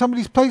go around some of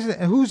these places,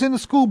 and who's in the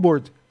school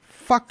boards?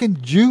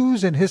 Fucking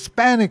Jews and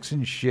Hispanics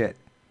and shit.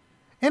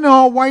 In an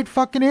all-white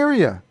fucking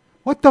area.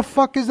 What the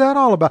fuck is that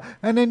all about?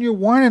 And then you're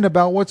whining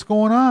about what's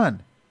going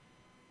on.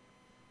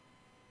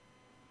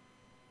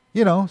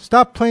 You know,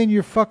 stop playing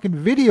your fucking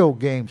video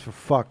games for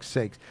fuck's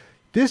sakes.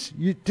 This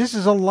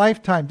is a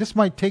lifetime. This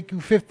might take you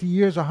 50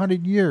 years,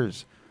 100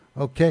 years.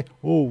 Okay?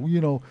 Oh,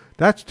 you know,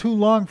 that's too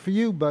long for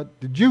you,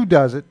 but the Jew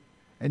does it.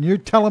 And you're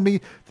telling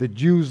me the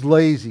Jew's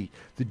lazy.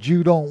 The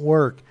Jew don't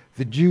work.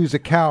 The Jew's a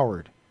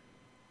coward.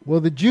 Well,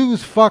 the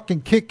Jew's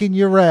fucking kicking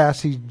your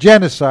ass. He's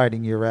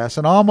genociding your ass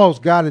and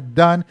almost got it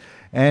done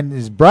and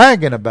is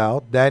bragging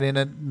about that in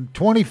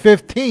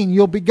 2015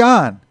 you'll be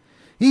gone.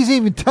 He's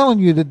even telling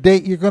you the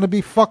date you're going to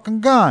be fucking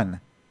gone.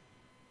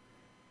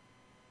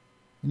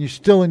 And you're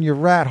still in your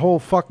rat hole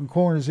fucking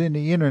corners in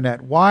the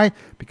internet. Why?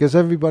 Because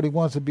everybody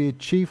wants to be a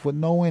chief with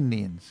no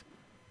Indians.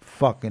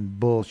 Fucking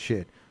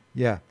bullshit.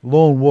 Yeah,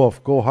 lone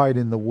wolf, go hide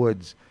in the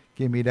woods.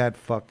 Give me that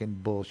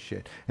fucking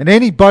bullshit. And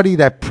anybody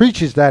that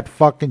preaches that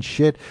fucking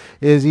shit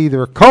is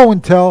either a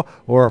COINTEL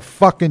or a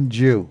fucking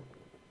Jew.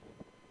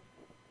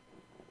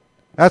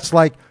 That's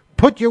like,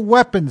 put your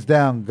weapons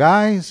down,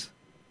 guys.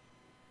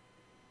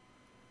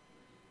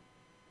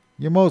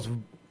 Your most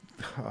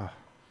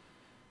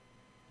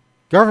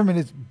government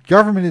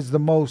is the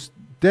most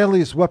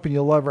deadliest weapon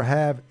you'll ever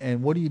have,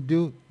 and what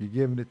do? You're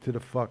giving it to the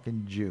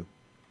fucking Jew.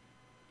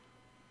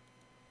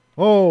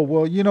 Oh,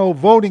 well, you know,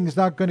 voting is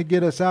not going to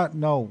get us out.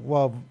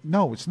 No,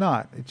 it's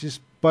not.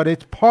 But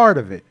it's part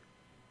of it.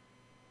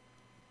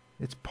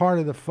 It's part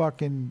of the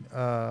fucking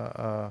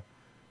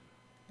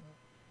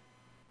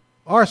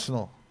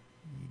arsenal,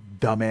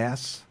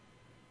 dumbass.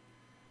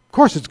 Of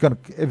course, it's going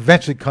to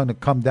eventually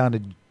come down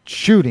to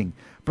shooting.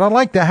 But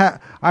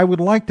I would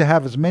like to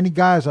have as many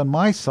guys on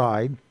my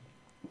side,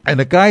 and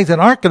the guys that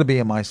aren't going to be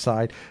on my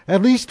side,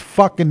 at least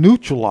fucking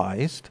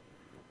neutralized,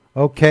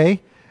 okay,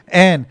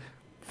 and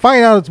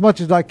find out as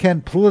much as I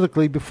can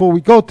politically before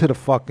we go to the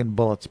fucking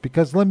bullets.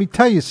 Because let me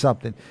tell you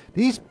something.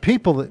 These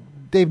people,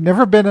 they've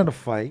never been in a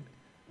fight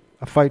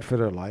for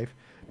their life.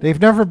 They've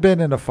never been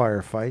in a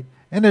firefight.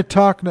 And they're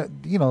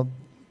talking, you know,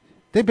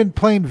 they've been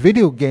playing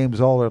video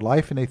games all their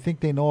life and they think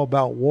they know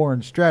about war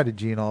and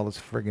strategy and all this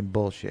friggin'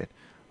 bullshit.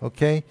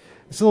 Okay?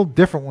 It's a little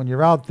different when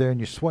you're out there and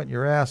you're sweating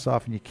your ass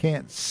off and you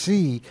can't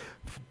see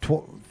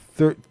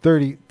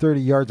 30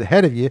 yards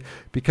ahead of you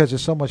because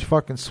there's so much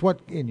fucking sweat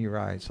in your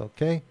eyes.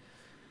 Okay?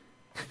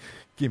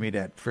 Give me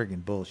that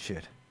friggin'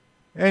 bullshit.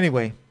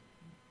 Anyway,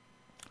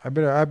 I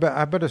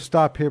better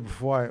stop here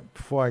before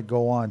I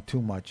go on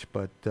too much.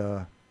 But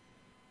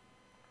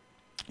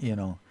you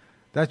know,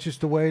 that's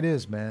just the way it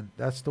is, man.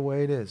 That's the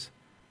way it is,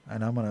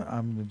 and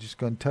I'm just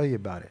gonna tell you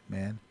about it,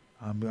 man.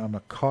 I'm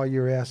gonna call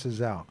your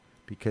asses out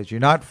because you're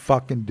not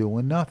fucking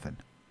doing nothing.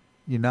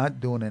 You're not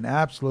doing an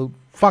absolute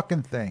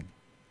fucking thing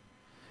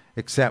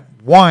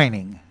except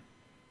whining.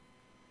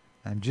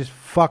 I'm just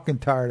fucking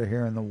tired of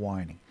hearing the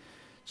whining.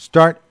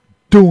 Start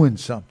doing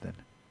something.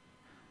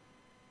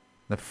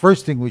 The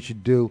first thing we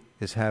should do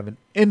is have an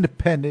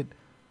independent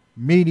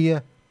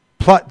media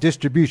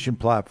distribution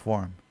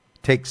platform.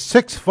 Takes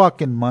 6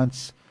 fucking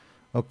months.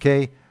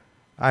 Okay.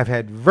 I've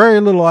had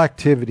very little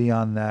activity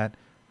on that.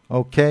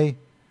 Okay.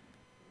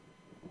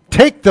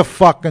 Take the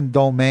fucking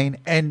domain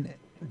and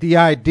the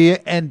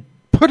idea and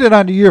put it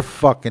under your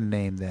fucking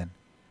name then.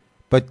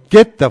 But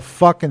get the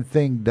fucking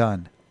thing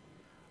done.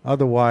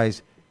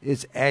 Otherwise,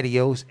 it's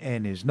adios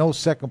and there's no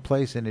second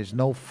place and there's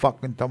no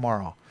fucking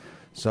tomorrow.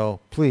 So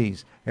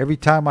please, every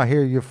time I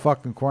hear you're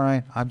fucking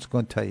crying, I'm just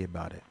going to tell you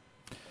about it.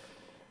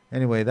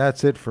 Anyway,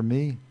 that's it for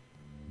me.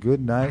 Good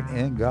night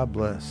and God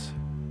bless.